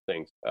of those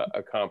things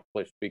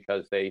accomplished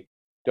because they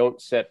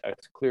don't set a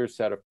clear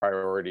set of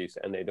priorities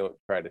and they don't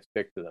try to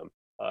stick to them.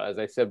 As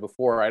I said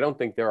before, I don't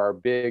think there are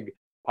big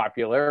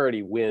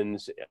popularity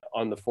wins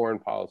on the foreign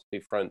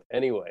policy front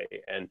anyway.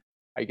 And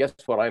I guess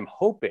what I'm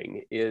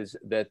hoping is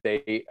that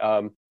they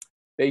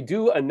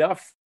do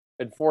enough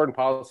in foreign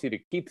policy to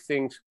keep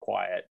things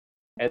quiet.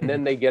 And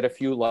then they get a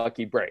few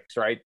lucky breaks,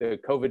 right? The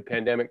COVID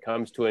pandemic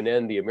comes to an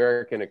end. The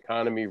American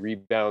economy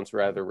rebounds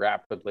rather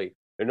rapidly.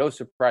 There are no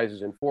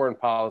surprises in foreign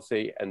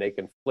policy, and they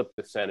can flip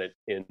the Senate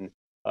in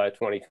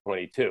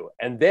 2022.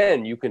 And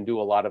then you can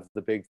do a lot of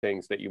the big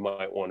things that you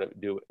might want to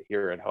do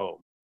here at home.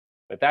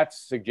 But that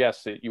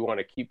suggests that you want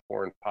to keep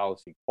foreign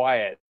policy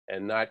quiet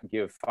and not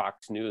give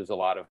Fox News a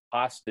lot of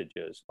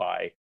hostages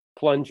by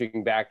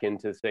plunging back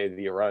into, say,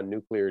 the Iran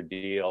nuclear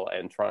deal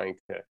and trying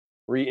to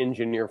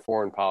re-engineer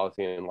foreign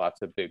policy in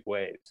lots of big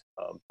ways.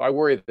 So I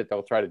worry that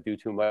they'll try to do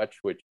too much,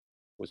 which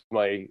was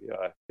my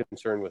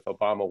concern with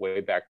Obama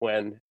way back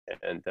when,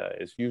 and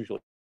is usually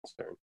a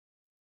concern.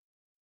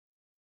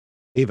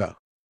 Evo.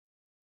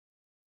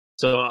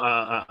 So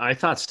I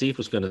thought Steve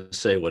was going to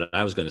say what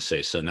I was going to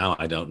say. So now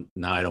I'm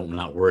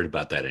not worried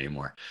about that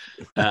anymore.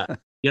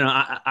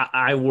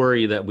 I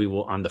worry that we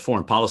will, on the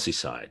foreign policy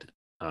side,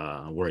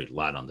 worried a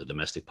lot on the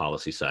domestic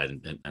policy side,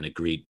 and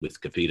agreed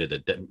with Kavita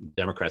that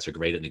Democrats are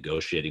great at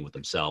negotiating with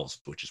themselves,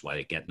 which is why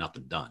they get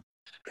nothing done.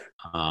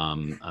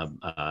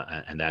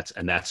 And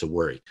that's a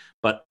worry.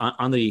 But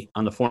on the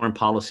foreign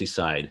policy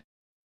side,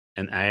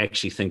 and I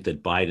actually think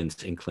that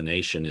Biden's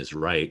inclination is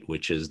right,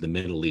 which is the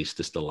Middle East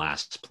is the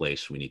last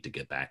place we need to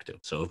get back to.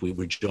 So if we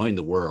rejoin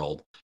the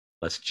world,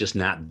 let's just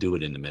not do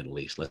it in the Middle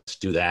East. Let's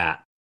do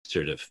that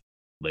sort of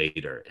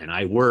later. And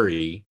I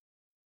worry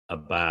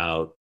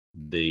about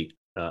the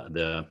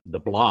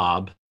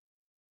blob,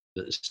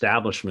 the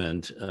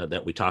establishment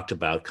that we talked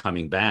about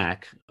coming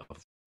back.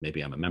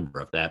 Maybe I'm a member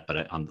of that, but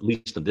at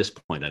least at this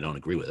point, I don't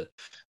agree with it.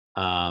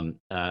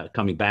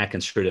 Coming back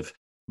and sort of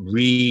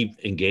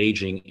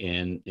re-engaging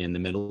in the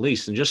Middle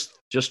East. And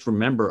just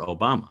remember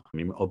Obama. I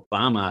mean,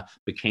 Obama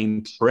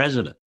became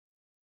president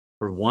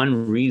for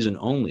one reason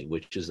only,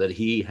 which is that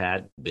he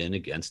had been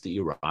against the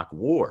Iraq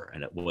War.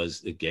 And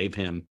it gave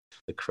him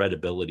the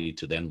credibility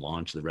to then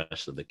launch the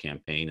rest of the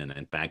campaign. And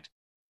in fact,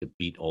 to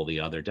beat all the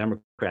other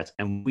Democrats.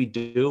 And we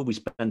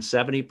spend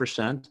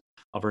 70%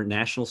 of our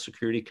National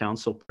Security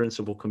Council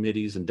principal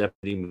committees and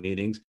deputy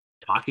meetings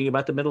talking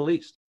about the Middle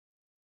East.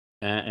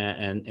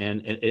 And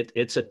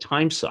it's a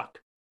time suck.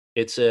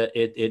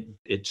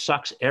 It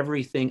sucks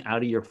everything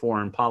out of your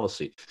foreign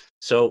policy.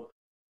 So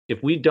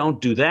if we don't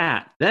do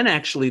that, then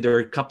actually there are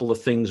a couple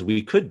of things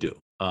we could do,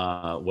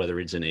 whether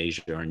it's in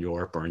Asia or in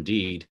Europe, or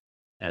indeed,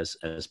 as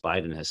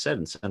Biden has said,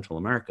 in Central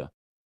America,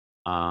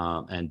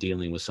 and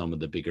dealing with some of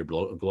the bigger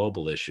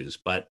global issues.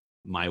 But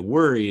my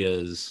worry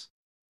is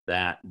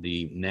that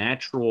the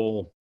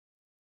natural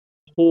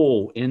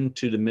pull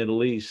into the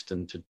Middle East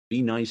and to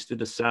be nice to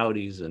the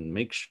Saudis and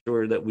make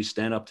sure that we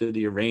stand up to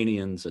the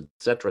Iranians, et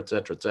cetera,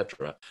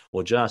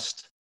 will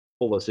just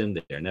pull us in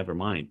there. Never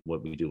mind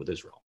what we do with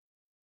Israel.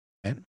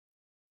 And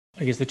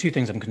I guess the two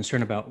things I'm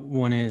concerned about,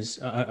 one is,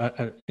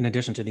 in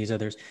addition to these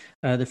others,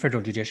 the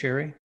federal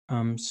judiciary,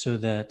 so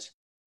that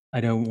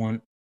I don't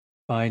want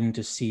Biden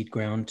to cede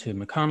ground to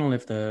McConnell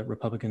if the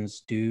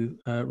Republicans do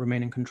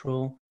remain in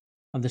control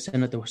of the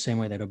Senate the same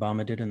way that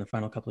Obama did in the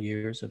final couple of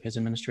years of his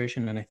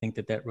administration. And I think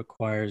that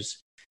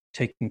requires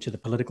taking to the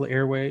political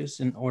airways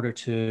in order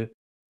to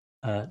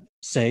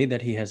say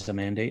that he has a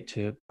mandate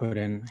to put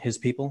in his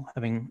people,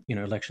 having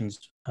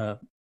elections have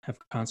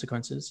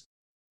consequences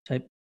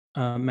type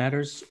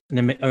matters.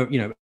 And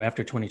then,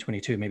 after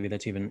 2022, maybe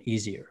that's even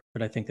easier.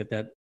 But I think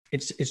that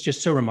it's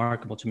just so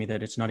remarkable to me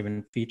that it's not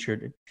even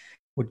featured. It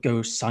would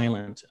go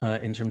silent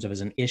in terms of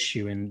as an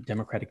issue in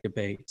Democratic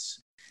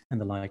debates and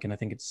the like. And I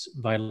think it's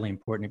vitally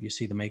important if you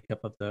see the makeup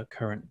of the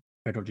current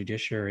federal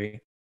judiciary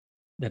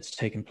that's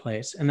taken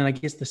place. And then I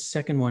guess the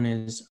second one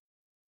is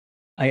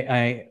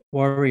I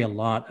worry a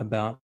lot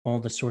about all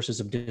the sources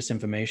of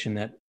disinformation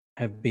that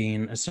have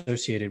been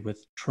associated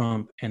with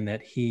Trump, and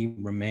that he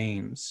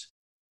remains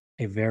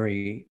a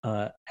very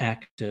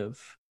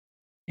active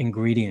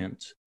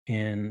ingredient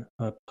in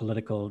a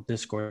political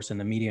discourse in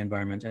the media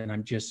environment. And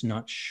I'm just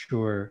not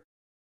sure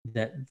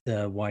that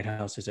the White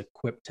House is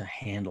equipped to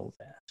handle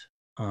that.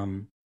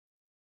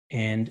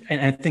 And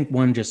I think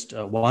one just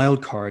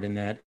wild card in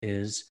that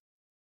is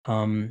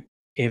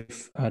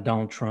if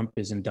Donald Trump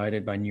is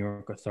indicted by New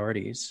York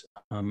authorities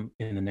in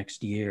the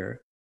next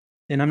year,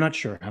 then I'm not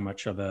sure how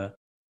much of a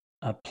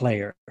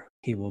player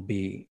he will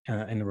be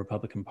in the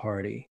Republican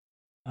Party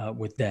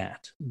with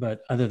that.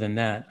 But other than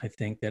that, I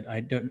think that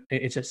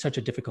it's such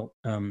a difficult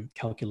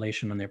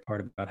calculation on their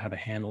part about how to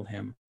handle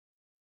him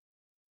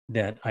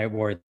that I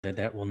worry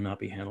that will not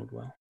be handled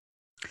well.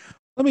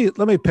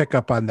 Let me pick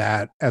up on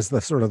that as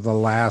the sort of the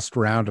last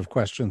round of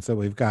questions that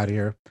we've got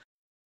here.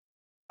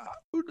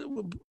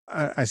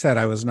 I said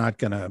I was not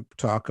going to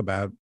talk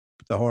about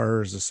the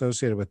horrors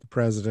associated with the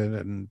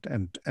president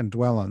and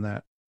dwell on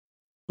that,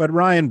 but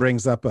Ryan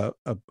brings up a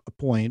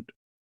point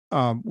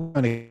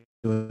when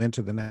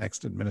into the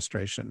next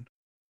administration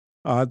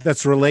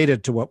that's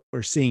related to what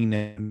we're seeing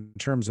in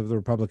terms of the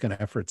Republican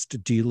efforts to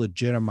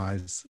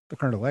delegitimize the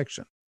current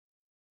election,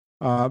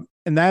 and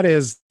that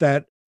is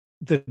that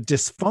the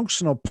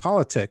dysfunctional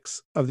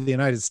politics of the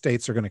United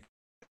States are going to.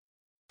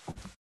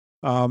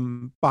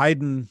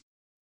 Biden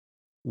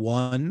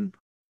won.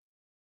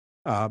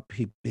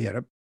 He had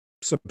a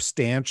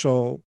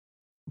substantial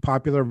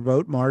popular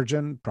vote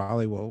margin.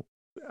 Probably will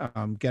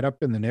get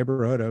up in the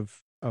neighborhood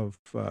of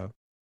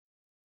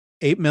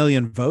 8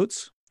 million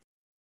votes.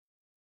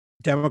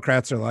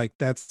 Democrats are like,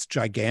 that's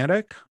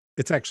gigantic.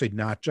 It's actually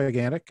not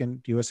gigantic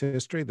in U.S.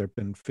 history. There have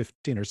been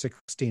 15 or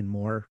 16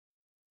 more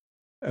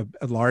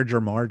larger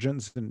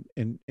margins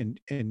in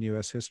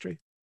U.S. history.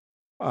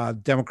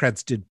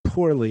 Democrats did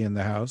poorly in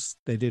the House.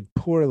 They did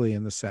poorly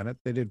in the Senate.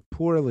 They did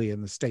poorly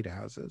in the state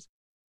houses.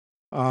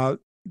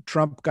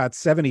 Trump got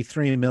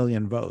 73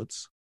 million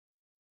votes.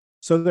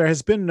 So there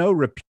has been no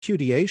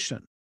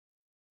repudiation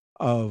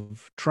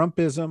of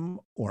Trumpism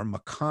or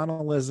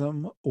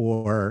McConnellism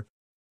or,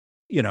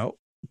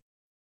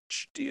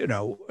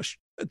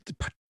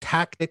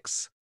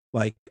 tactics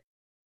like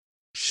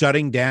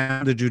shutting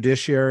down the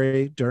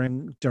judiciary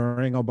during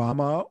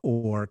Obama,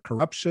 or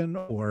corruption,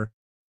 or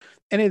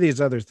any of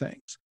these other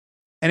things.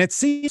 And it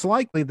seems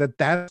likely that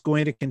that's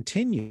going to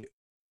continue.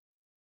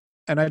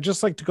 And I'd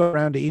just like to go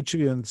around to each of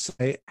you and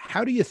say,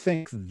 how do you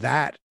think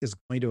that is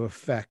going to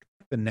affect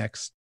the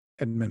next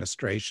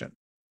administration?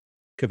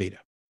 Kavita.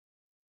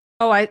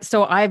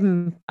 So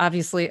I'm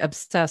obviously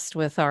obsessed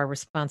with our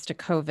response to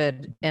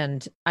COVID,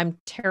 and I'm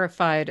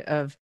terrified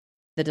of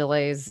the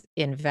delays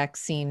in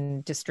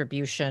vaccine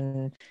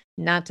distribution,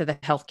 not to the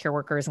healthcare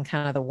workers and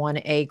kind of the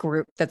 1A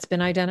group that's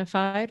been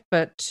identified,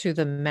 but to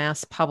the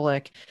mass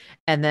public.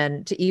 And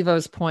then to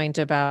Ivo's point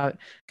about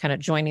kind of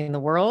joining the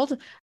world,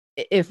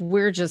 if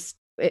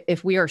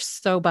we are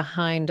so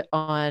behind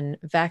on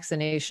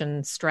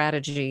vaccination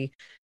strategy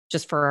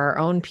just for our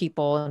own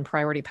people and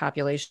priority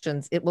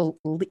populations, it will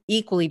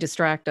equally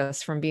distract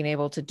us from being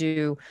able to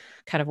do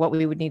kind of what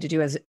we would need to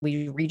do as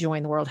we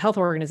rejoin the World Health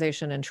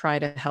Organization and try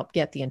to help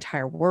get the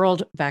entire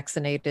world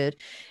vaccinated.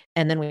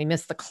 And then we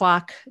miss the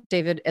clock,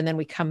 David, and then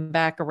we come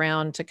back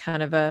around to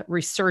kind of a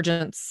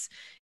resurgence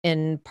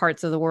in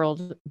parts of the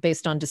world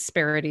based on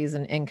disparities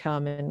in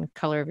income and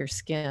color of your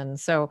skin.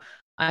 So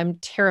I'm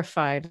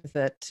terrified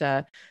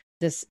that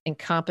this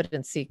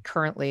incompetency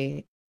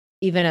currently,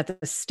 even at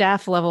the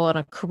staff level, on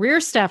a career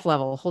staff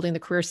level, holding the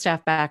career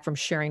staff back from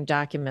sharing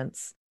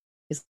documents,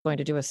 is going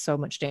to do us so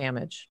much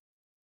damage.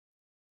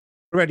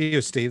 What about you,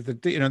 Steve?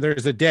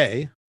 There's a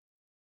day,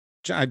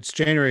 it's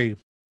January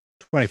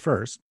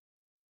 21st.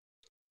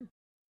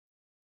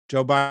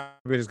 Joe Biden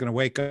is going to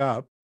wake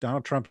up.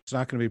 Donald Trump is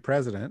not going to be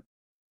president.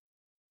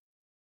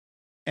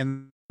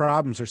 And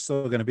problems are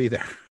still going to be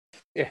there.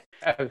 Yeah,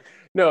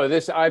 no,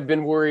 I've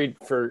been worried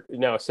for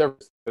now several,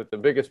 that the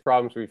biggest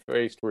problems we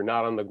faced were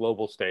not on the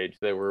global stage.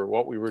 They were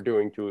what we were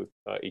doing to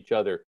each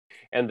other.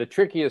 And the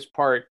trickiest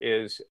part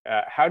is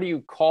how do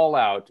you call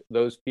out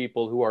those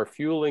people who are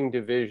fueling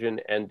division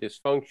and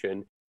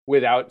dysfunction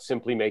without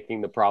simply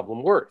making the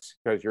problem worse?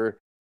 Because you're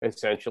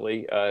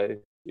essentially,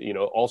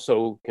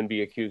 also can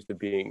be accused of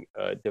being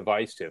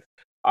divisive.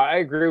 I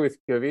agree with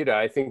Kavita.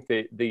 I think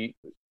the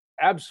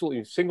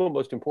absolutely single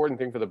most important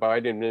thing for the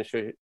Biden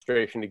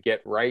administration to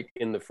get right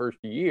in the first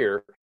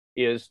year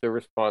is the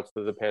response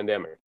to the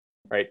pandemic,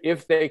 right?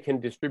 If they can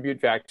distribute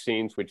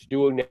vaccines, which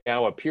do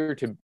now appear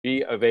to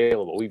be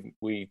available,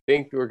 we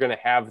think we're going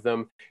to have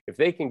them. If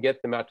they can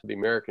get them out to the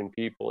American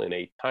people in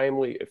a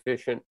timely,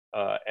 efficient,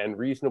 and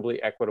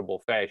reasonably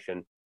equitable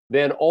fashion,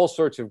 then all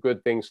sorts of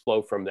good things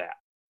flow from that.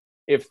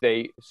 If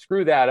they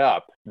screw that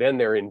up, then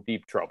they're in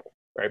deep trouble,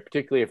 right?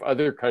 Particularly if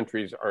other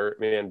countries are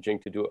managing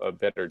to do a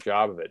better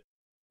job of it.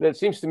 And it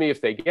seems to me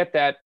if they get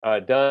that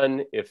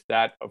done, if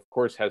that, of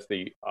course, has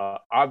the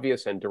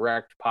obvious and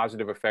direct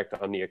positive effect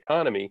on the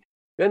economy,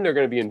 then they're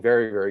going to be in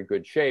very, very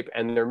good shape.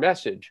 And their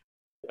message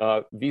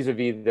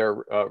vis-a-vis their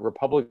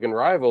Republican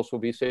rivals will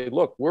be say,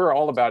 look, we're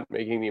all about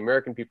making the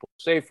American people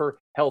safer,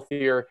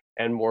 healthier,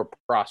 and more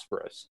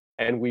prosperous.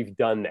 And we've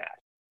done that,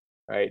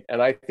 right?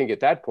 And I think at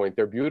that point,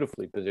 they're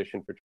beautifully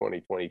positioned for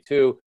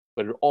 2022.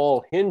 But it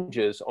all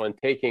hinges on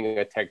taking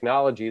a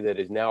technology that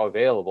is now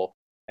available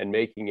and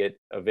making it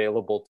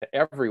available to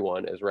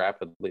everyone as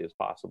rapidly as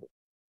possible.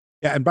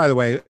 Yeah, and by the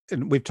way,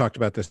 and we've talked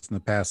about this in the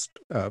past,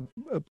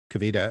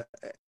 Kavita,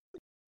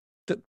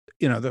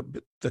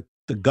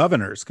 the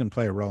governors can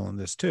play a role in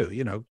this too.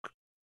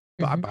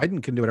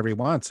 Biden can do whatever he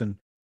wants. And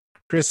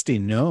Kristi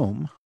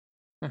Noem,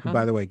 who,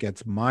 by the way,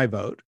 gets my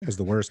vote as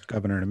the worst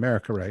governor in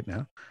America right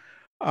now,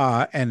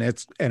 and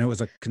it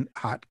was a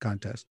hot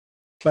contest.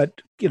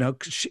 But,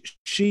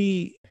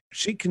 she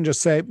can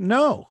just say,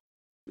 no,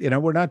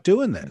 we're not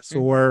doing this.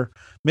 Or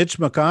Mitch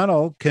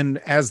McConnell can,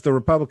 as the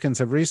Republicans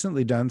have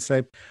recently done,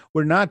 say,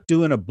 we're not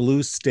doing a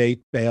blue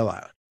state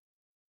bailout.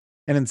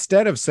 And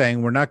instead of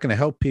saying we're not going to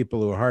help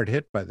people who are hard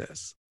hit by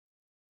this,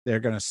 they're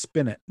going to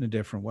spin it in a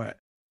different way.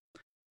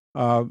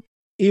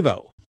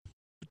 Ivo,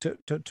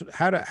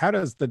 how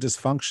does the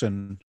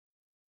dysfunction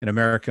in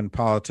American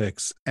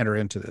politics enter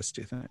into this,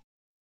 do you think?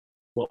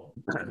 Well,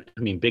 I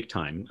mean, big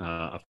time,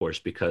 of course,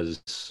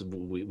 because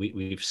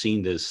we've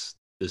seen this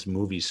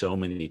movie so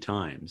many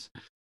times.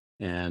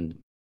 And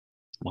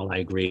while I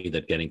agree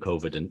that getting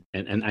COVID,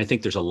 and I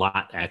think there's a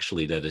lot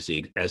actually that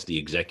as the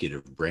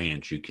executive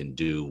branch you can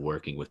do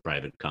working with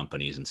private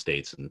companies and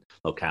states and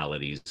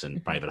localities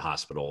and private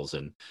hospitals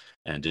and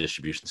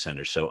distribution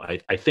centers. So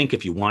I think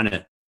if you want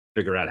to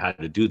figure out how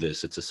to do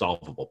this, it's a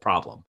solvable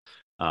problem.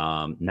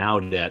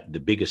 Now that the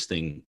biggest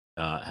thing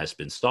has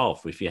been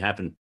solved. If you have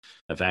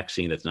a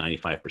vaccine that's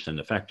 95%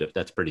 effective,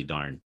 that's pretty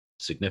darn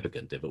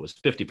significant. If it was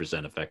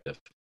 50% effective,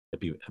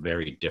 it'd be a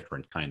very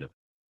different kind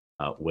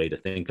of way to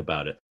think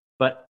about it.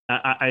 But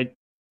I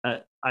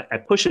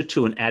push it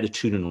to an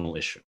attitudinal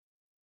issue.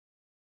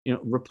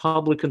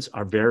 Republicans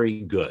are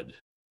very good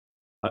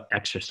at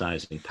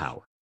exercising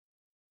power,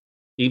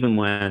 even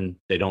when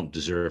they don't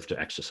deserve to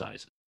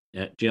exercise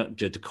it.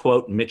 To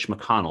quote Mitch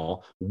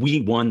McConnell,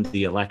 we won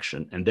the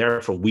election, and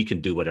therefore we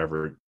can do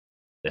whatever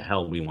the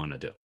hell we want to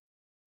do.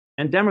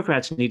 And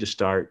Democrats need to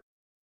start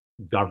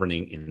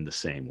governing in the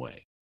same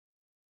way.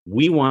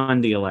 We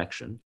won the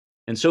election,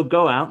 and so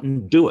go out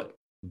and do it.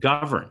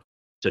 Govern.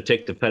 To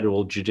take the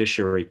federal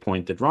judiciary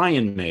point that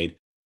Ryan made,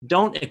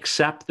 don't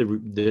accept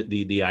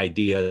the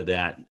idea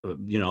that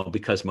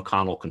because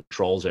McConnell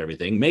controls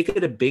everything, make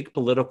it a big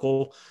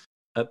political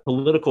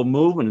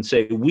movement and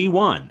say we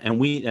won, and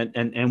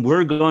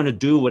we're going to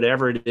do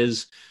whatever it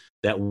is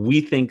that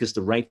we think is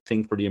the right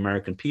thing for the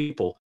American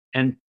people,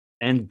 and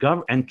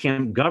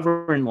can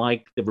govern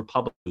like the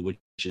Republic, which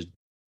is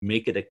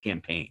make it a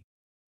campaign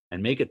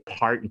and make it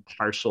part and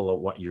parcel of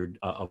what you're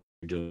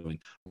doing,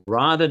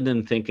 rather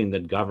than thinking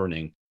that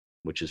governing,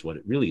 which is what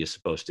it really is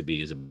supposed to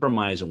be, is a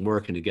compromise and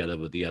working together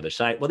with the other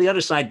side. Well, the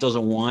other side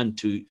doesn't want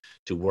to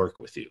work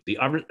with you. The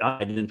other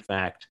side, in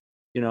fact,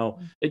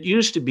 it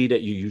used to be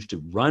that you used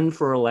to run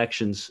for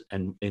elections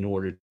and in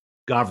order to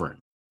govern.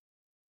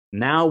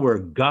 Now we're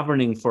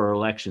governing for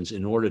elections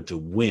in order to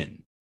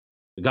win.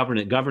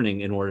 Governing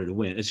in order to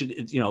win.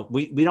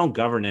 We don't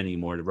govern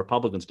anymore. The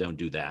Republicans don't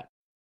do that.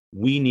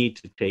 We need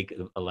to take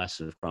a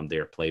lesson from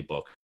their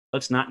playbook.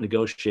 Let's not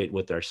negotiate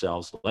with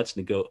ourselves. Let's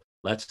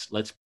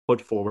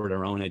put forward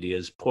our own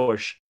ideas,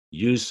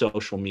 use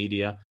social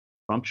media.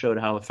 Trump showed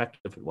how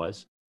effective it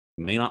was.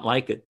 You may not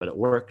like it, but it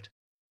worked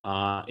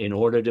in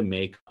order to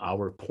make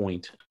our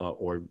point,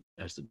 or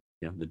as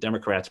the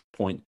Democrats'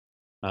 point,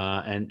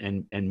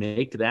 and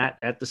make that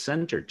at the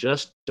center.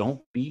 Just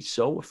don't be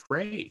so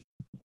afraid.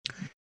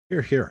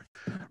 Here.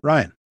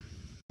 Ryan.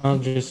 I'll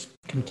just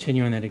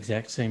continue on that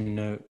exact same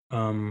note,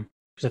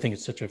 because I think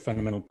it's such a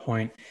fundamental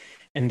point,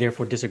 and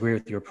therefore disagree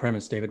with your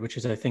premise, David, which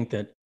is I think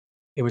that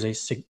it was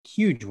a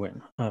huge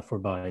win for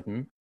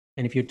Biden.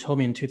 And if you told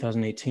me in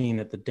 2018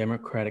 that the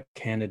Democratic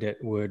candidate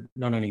would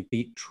not only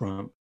beat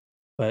Trump,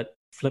 but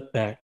flip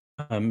back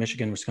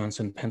Michigan,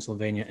 Wisconsin,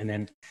 Pennsylvania, and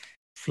then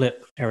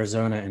flip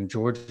Arizona and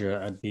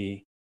Georgia, I'd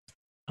be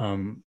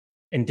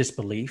in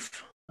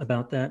disbelief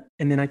about that.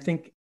 And then I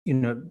think,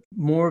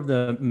 more of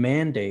the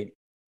mandate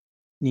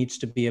needs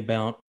to be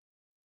about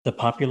the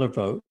popular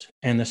vote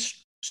and the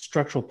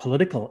structural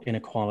political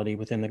inequality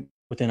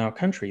within our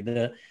country.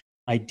 The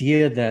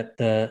idea that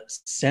the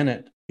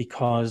Senate,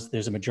 because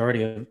there's a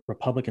majority of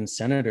Republican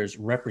senators,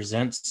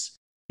 represents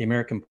the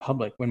American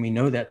public, when we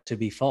know that to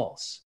be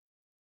false,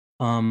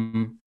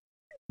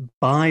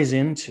 buys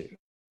into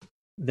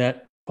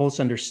that false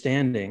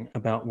understanding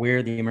about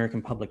where the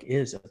American public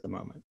is at the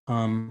moment,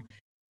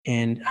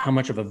 and how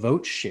much of a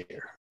vote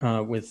share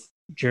with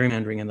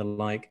gerrymandering and the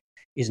like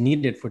is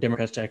needed for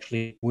Democrats to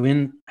actually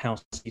win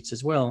House seats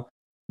as well.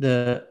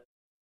 The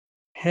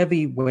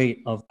heavy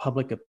weight of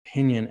public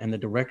opinion and the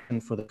direction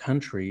for the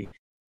country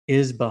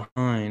is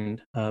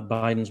behind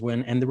Biden's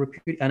win, and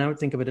and I would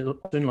think of it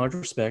in large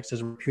respects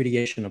as a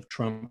repudiation of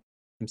Trump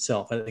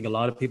himself. I think a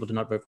lot of people did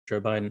not vote for Joe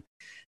Biden;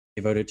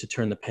 they voted to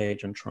turn the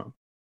page on Trump,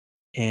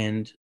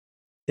 and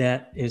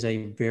that is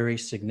a very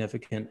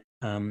significant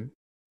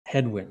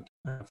headwind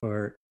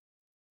for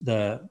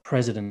the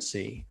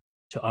presidency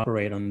to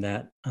operate on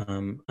that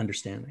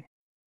understanding.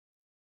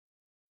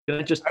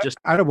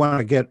 I don't want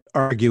to get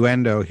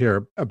arguendo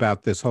here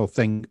about this whole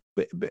thing,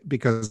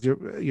 because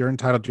you're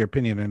entitled to your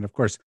opinion, and of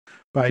course,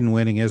 Biden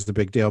winning is the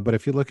big deal. But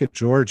if you look at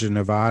Georgia,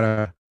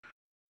 Nevada,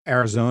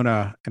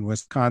 Arizona, and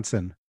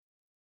Wisconsin,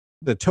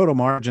 the total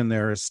margin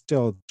there is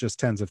still just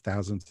tens of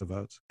thousands of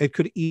votes. It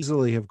could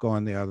easily have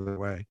gone the other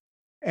way.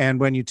 And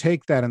when you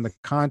take that in the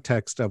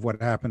context of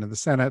what happened in the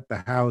Senate,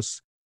 the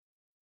House,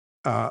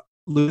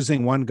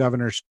 losing one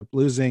governorship,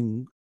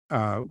 losing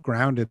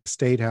ground at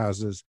state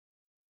houses,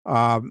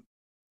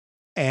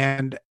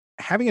 and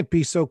having it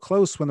be so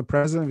close when the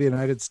president of the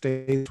United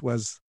States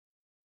was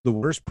the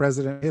worst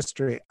president in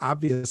history,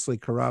 obviously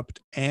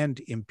corrupt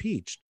and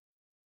impeached,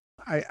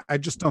 I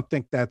just don't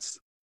think that's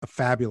a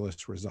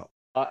fabulous result.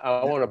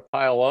 I want to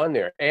pile on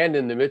there. And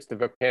in the midst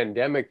of a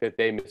pandemic that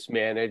they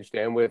mismanaged,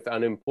 and with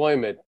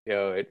unemployment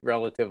at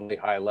relatively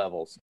high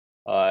levels,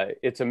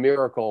 it's a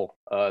miracle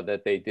that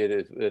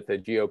that the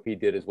GOP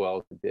did as well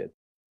as it did.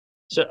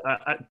 So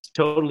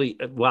totally,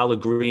 while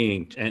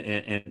agreeing,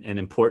 and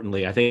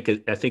importantly, I think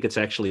it's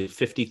actually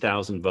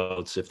 50,000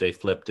 votes if they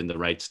flipped in the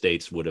right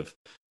states would have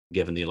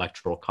given the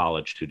Electoral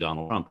College to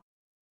Donald Trump.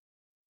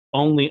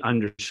 Only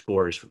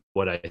underscores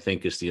what I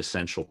think is the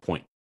essential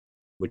point,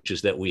 which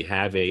is that we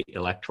have a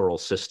electoral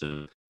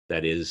system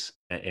that is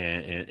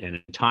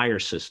an entire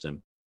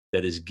system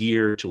that is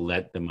geared to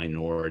let the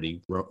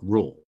minority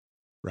rule.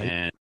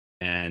 Right.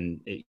 And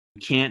you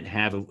can't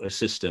have a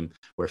system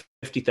where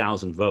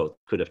 50,000 votes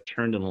could have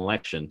turned an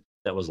election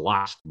that was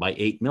lost by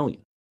 8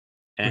 million.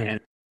 And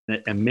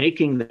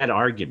making that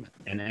argument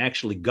and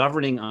actually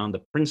governing on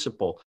the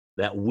principle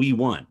that we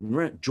won.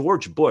 Remember,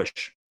 George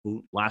Bush,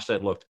 who last I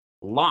looked,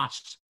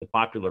 lost the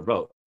popular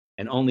vote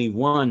and only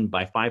won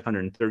by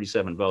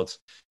 537 votes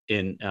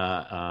in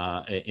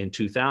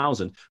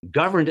 2000,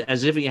 governed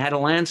as if he had a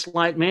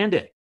landslide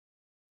mandate.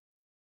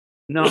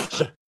 No,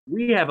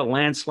 we have a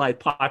landslide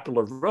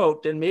popular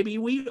vote, then maybe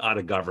we ought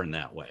to govern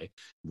that way,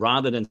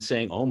 rather than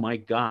saying, oh my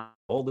God,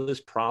 all these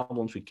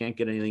problems, we can't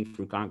get anything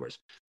through Congress.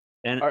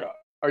 And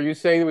are you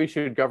saying that we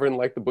should govern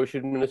like the Bush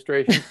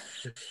administration?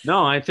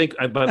 No, I think,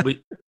 but a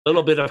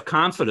little bit of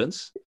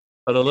confidence,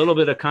 but a little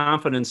bit of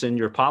confidence in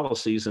your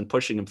policies and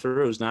pushing them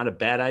through is not a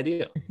bad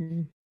idea.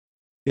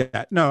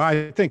 Yeah, no,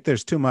 I think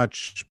there's too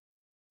much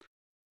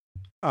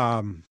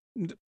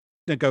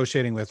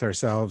negotiating with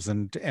ourselves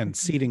and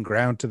ceding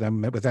ground to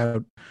them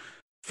without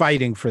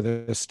fighting for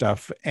this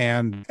stuff.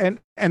 And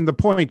the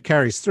point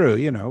carries through.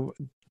 You know,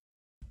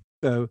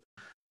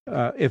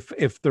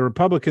 if the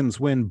Republicans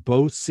win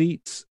both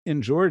seats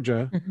in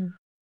Georgia,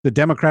 the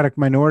Democratic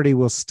minority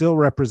will still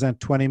represent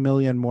 20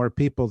 million more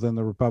people than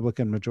the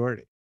Republican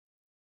majority,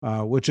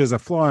 which is a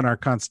flaw in our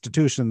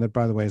Constitution that,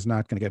 by the way, is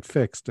not going to get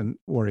fixed and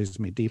worries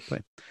me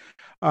deeply.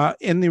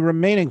 In the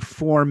remaining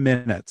 4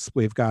 minutes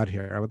we've got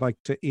here, I would like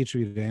each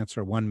of you to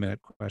answer a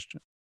 1-minute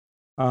question.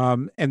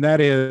 And that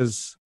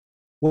is,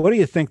 what do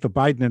you think the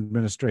Biden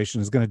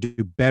administration is going to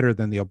do better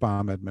than the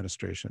Obama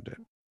administration did?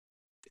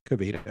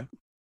 Kavita.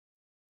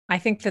 I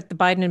think that the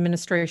Biden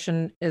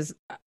administration is,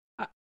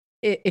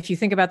 if you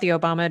think about the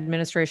Obama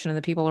administration and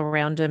the people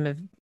around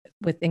him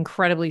with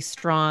incredibly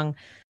strong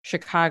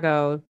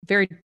Chicago,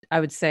 very, I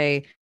would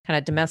say, kind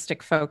of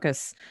domestic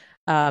focus.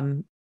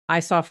 I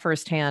saw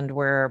firsthand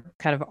where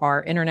kind of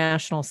our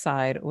international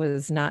side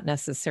was not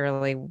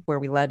necessarily where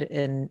we led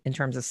in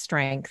terms of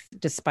strength,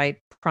 despite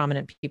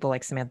prominent people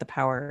like Samantha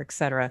Power, et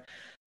cetera.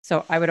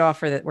 So I would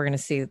offer that we're going to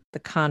see the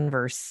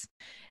converse.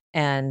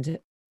 And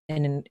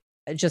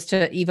just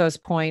to Ivo's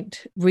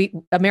point,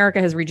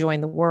 America has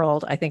rejoined the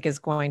world, I think, is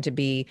going to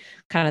be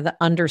kind of the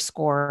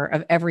underscore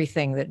of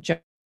everything that Joe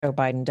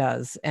Biden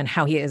does and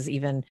how he is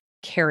even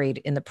carried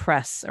in the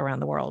press around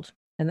the world.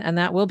 And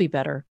that will be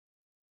better.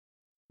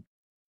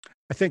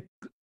 I think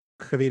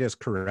Kavita is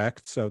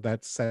correct. So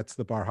that sets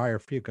the bar higher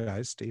for you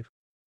guys, Steve.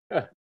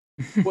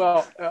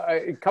 Well,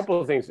 a couple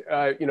of things.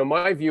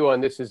 My view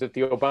on this is that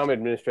the Obama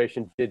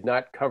administration did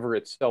not cover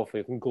itself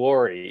in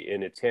glory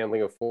in its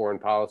handling of foreign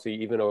policy,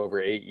 even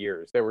over 8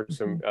 years. There were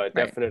some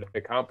definite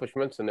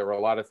accomplishments, and there were a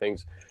lot of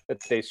things that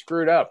they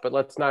screwed up. But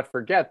let's not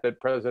forget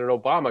that President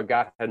Obama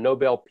got a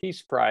Nobel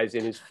Peace Prize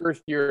in his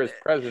first year as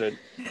president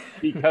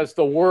because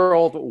the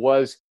world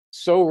was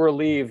so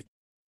relieved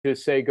to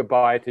say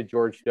goodbye to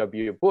George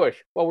W. Bush.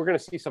 Well, we're going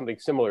to see something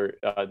similar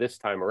this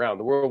time around.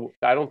 The world,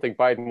 I don't think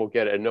Biden will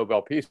get a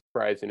Nobel Peace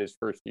Prize in his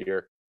first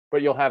year,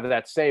 but you'll have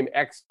that same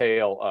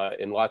exhale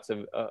in lots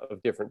of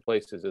different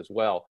places as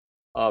well.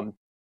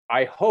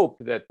 I hope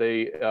that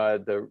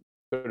the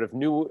sort of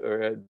new,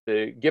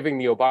 the giving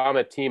the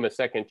Obama team a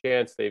second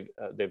chance,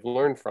 they've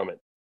learned from it.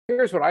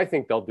 Here's what I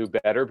think they'll do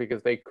better,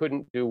 because they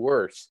couldn't do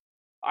worse.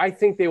 I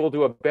think they will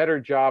do a better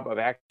job of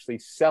actually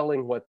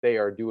selling what they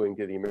are doing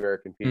to the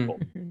American people.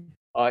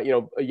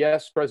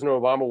 Yes, President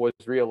Obama was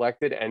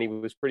reelected and he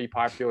was pretty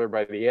popular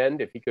by the end.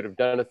 If he could have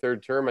done a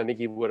third term, I think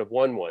he would have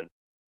won one.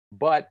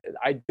 But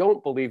I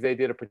don't believe they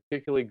did a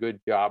particularly good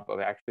job of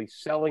actually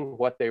selling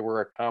what they were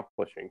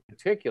accomplishing,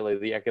 particularly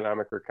the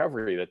economic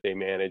recovery that they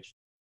managed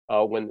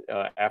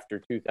after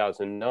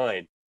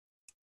 2009.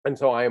 And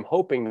so I am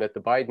hoping that the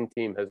Biden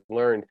team has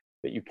learned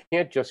that you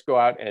can't just go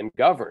out and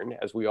govern,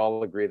 as we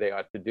all agree they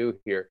ought to do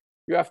here.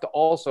 You have to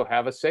also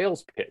have a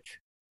sales pitch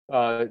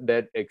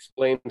that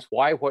explains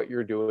why what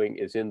you're doing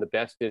is in the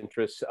best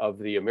interests of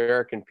the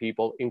American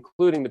people,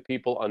 including the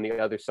people on the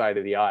other side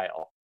of the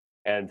aisle,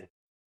 and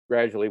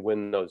gradually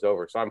win those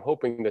over. So I'm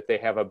hoping that they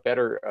have a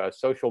better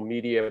social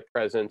media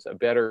presence, a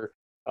better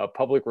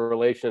public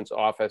relations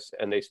office,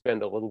 and they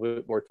spend a little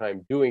bit more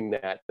time doing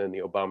that than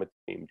the Obama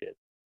team did.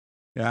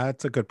 Yeah,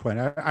 that's a good point.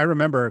 I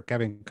remember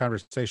having a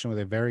conversation with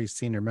a very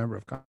senior member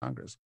of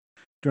Congress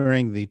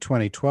during the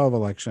 2012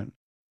 election.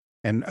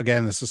 And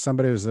again, this is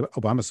somebody who's an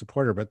Obama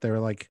supporter, but they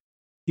were like,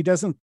 he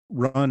doesn't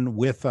run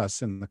with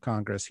us in the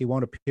Congress. He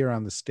won't appear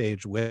on the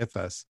stage with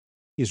us.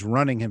 He's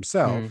running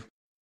himself,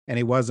 and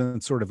he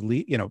wasn't sort of,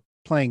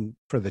 playing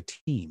for the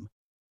team.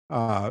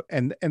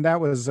 And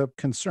that was a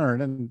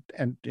concern.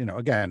 And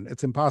again,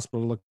 it's impossible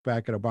to look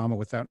back at Obama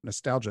without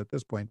nostalgia at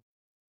this point.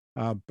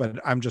 But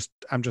I'm just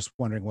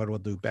wondering what will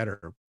do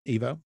better.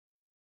 Ivo?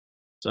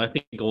 So I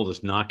think all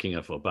this knocking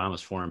of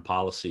Obama's foreign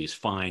policy is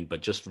fine,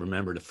 but just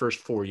remember the first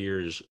 4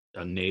 years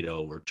of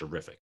NATO were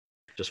terrific.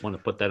 Just want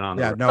to put that on.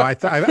 Yeah, no, I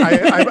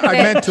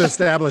meant to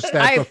establish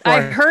that before.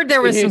 I heard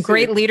there was some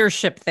great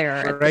leadership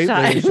there. Great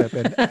leadership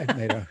in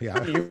NATO.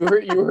 Yeah,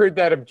 you heard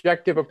that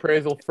objective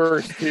appraisal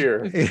first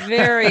here.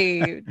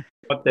 Very.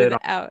 Put that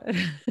on.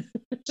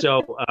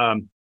 So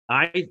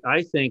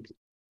I think.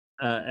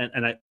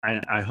 And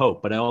I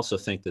hope, but I also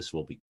think this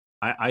will be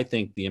I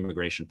think the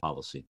immigration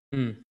policy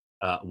Mm.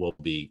 will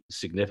be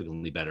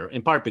significantly better,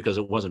 in part because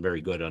it wasn't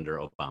very good under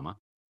Obama.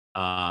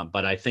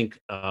 But I think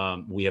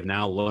we have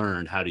now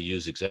learned how to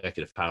use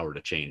executive power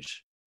to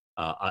change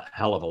a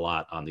hell of a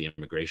lot on the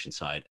immigration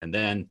side. And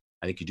then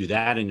I think you do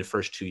that in the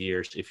first 2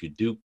 years. If you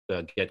do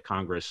get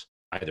Congress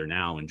either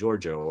now in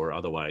Georgia or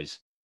otherwise,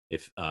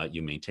 if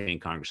you maintain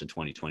Congress in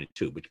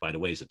 2022, which, by the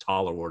way, is a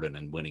taller order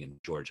than winning in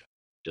Georgia,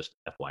 just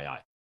FYI,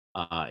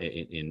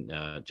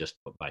 just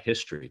by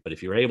history. But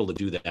if you're able to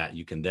do that,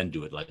 you can then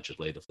do it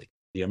legislatively.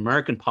 The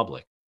American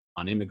public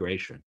on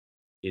immigration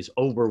is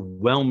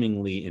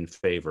overwhelmingly in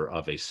favor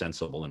of a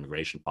sensible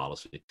immigration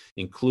policy,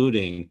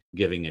 including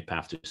giving a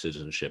path to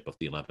citizenship of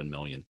the 11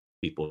 million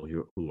people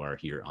who are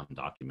here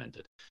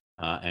undocumented.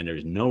 And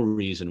there's no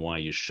reason why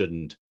you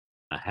shouldn't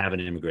have an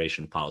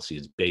immigration policy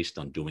that's based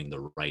on doing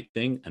the right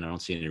thing. And I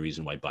don't see any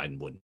reason why Biden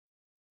wouldn't.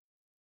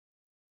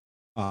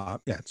 Yeah,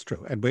 it's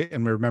true. And we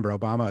remember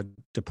Obama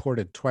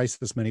deported twice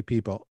as many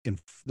people in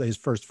his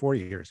first 4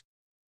 years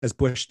as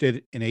Bush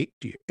did in 8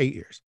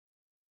 years.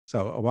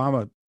 So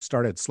Obama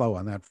started slow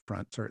on that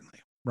front, certainly.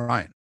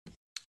 Ryan.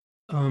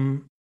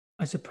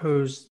 I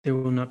suppose there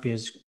will not be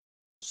as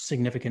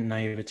significant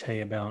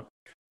naivete about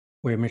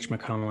where Mitch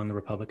McConnell and the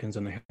Republicans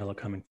on the Hill are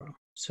coming from.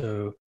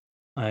 So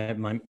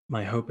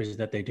my hope is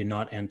that they do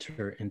not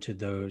enter into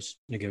those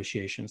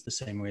negotiations the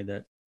same way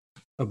that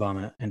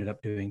Obama ended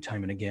up doing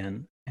time and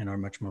again, and are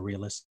much more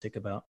realistic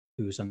about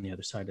who's on the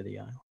other side of the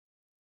aisle.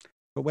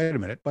 But wait a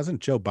minute,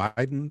 wasn't Joe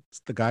Biden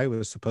the guy who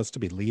was supposed to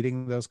be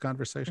leading those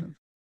conversations?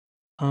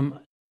 No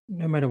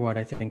matter what,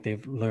 I think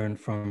they've learned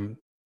from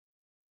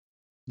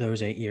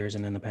those 8 years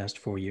and then the past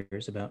 4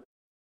 years about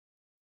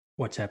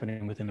what's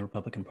happening within the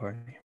Republican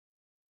Party.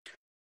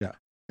 Yeah.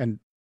 And,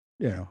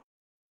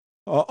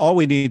 all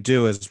we need to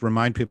do is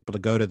remind people to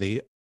go to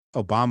the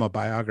Obama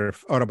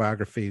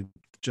autobiography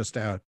just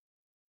out,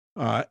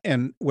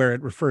 and where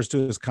it refers to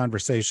his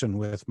conversation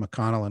with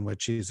McConnell, in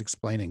which he's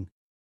explaining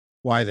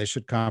why they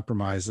should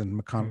compromise. And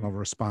McConnell's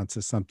response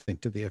is something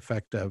to the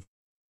effect of,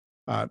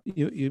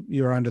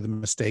 you're under the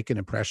mistaken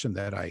impression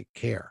that I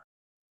care.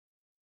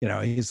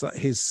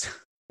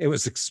 It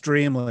was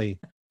extremely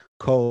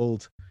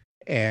cold.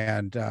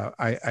 And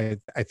I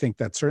think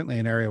that's certainly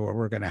an area where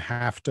we're going to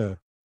have to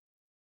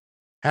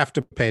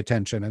pay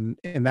attention. And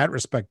in that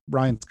respect,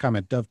 Brian's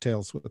comment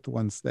dovetails with the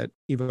ones that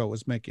Ivo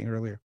was making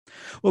earlier.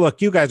 Well,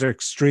 look, you guys are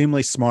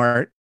extremely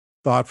smart,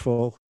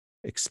 thoughtful,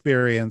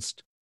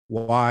 experienced,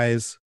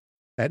 wise.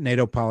 That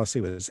NATO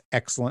policy was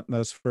excellent in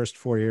those first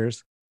 4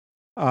 years.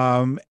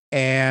 And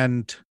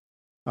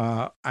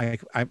by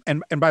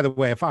the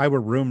way, if I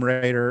were room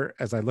rater,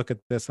 as I look at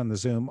this on the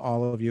Zoom,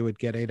 all of you would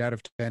get 8 out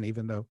of 10,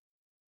 even though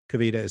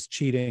Kavita is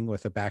cheating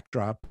with a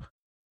backdrop.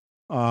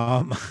 But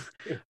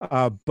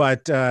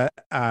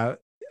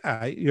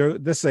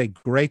this is a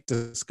great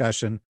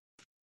discussion.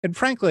 And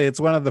frankly, it's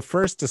one of the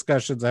first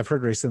discussions I've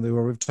heard recently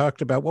where we've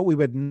talked about what we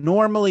would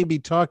normally be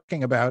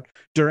talking about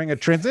during a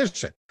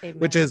transition,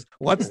 which is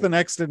what's the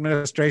next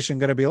administration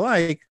going to be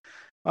like?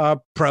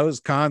 Pros,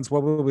 cons,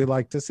 what would we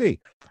like to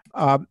see?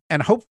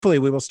 And hopefully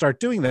we will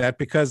start doing that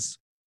because,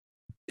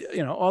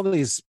 all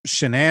these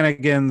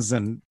shenanigans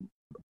and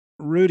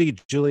Rudy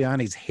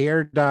Giuliani's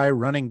hair dye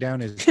running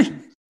down his cheeks.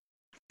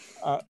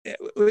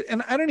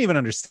 And I don't even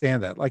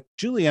understand that. Like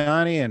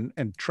Giuliani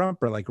and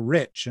Trump are like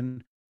rich,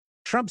 and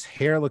Trump's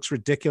hair looks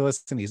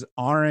ridiculous and he's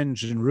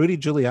orange, and Rudy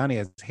Giuliani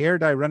has hair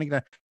dye running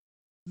down.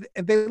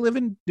 And they live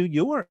in New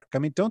York. I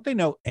mean, don't they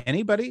know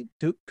anybody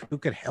who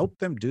could help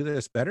them do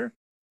this better?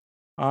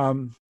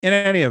 In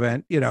any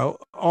event,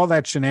 all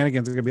that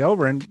shenanigans are going to be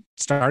over. And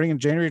starting in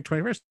January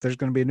 21st, there's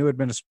going to be a new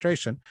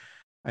administration.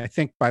 I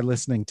think by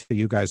listening to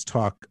you guys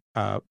talk,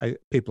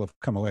 people have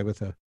come away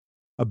with a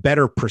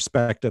better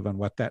perspective on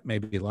what that may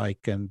be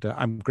like. And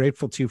I'm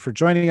grateful to you for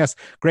joining us.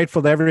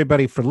 Grateful to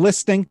everybody for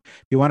listening.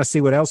 If you want to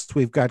see what else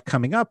we've got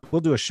coming up,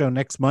 we'll do a show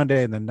next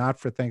Monday and then not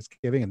for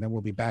Thanksgiving. And then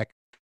we'll be back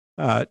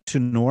to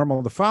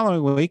normal the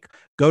following week.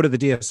 Go to the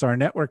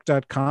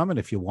DSRnetwork.com. And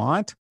if you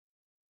want,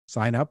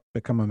 sign up,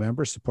 become a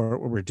member,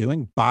 support what we're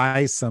doing,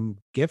 buy some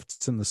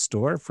gifts in the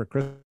store for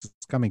Christmas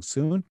coming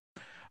soon.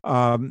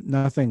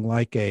 Nothing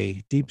like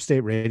a Deep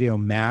State Radio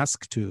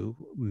mask to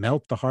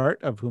melt the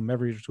heart of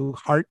whose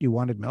heart you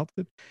wanted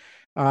melted.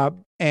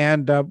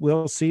 And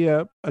we'll see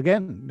you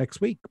again next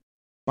week.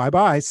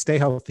 Bye-bye. Stay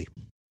healthy.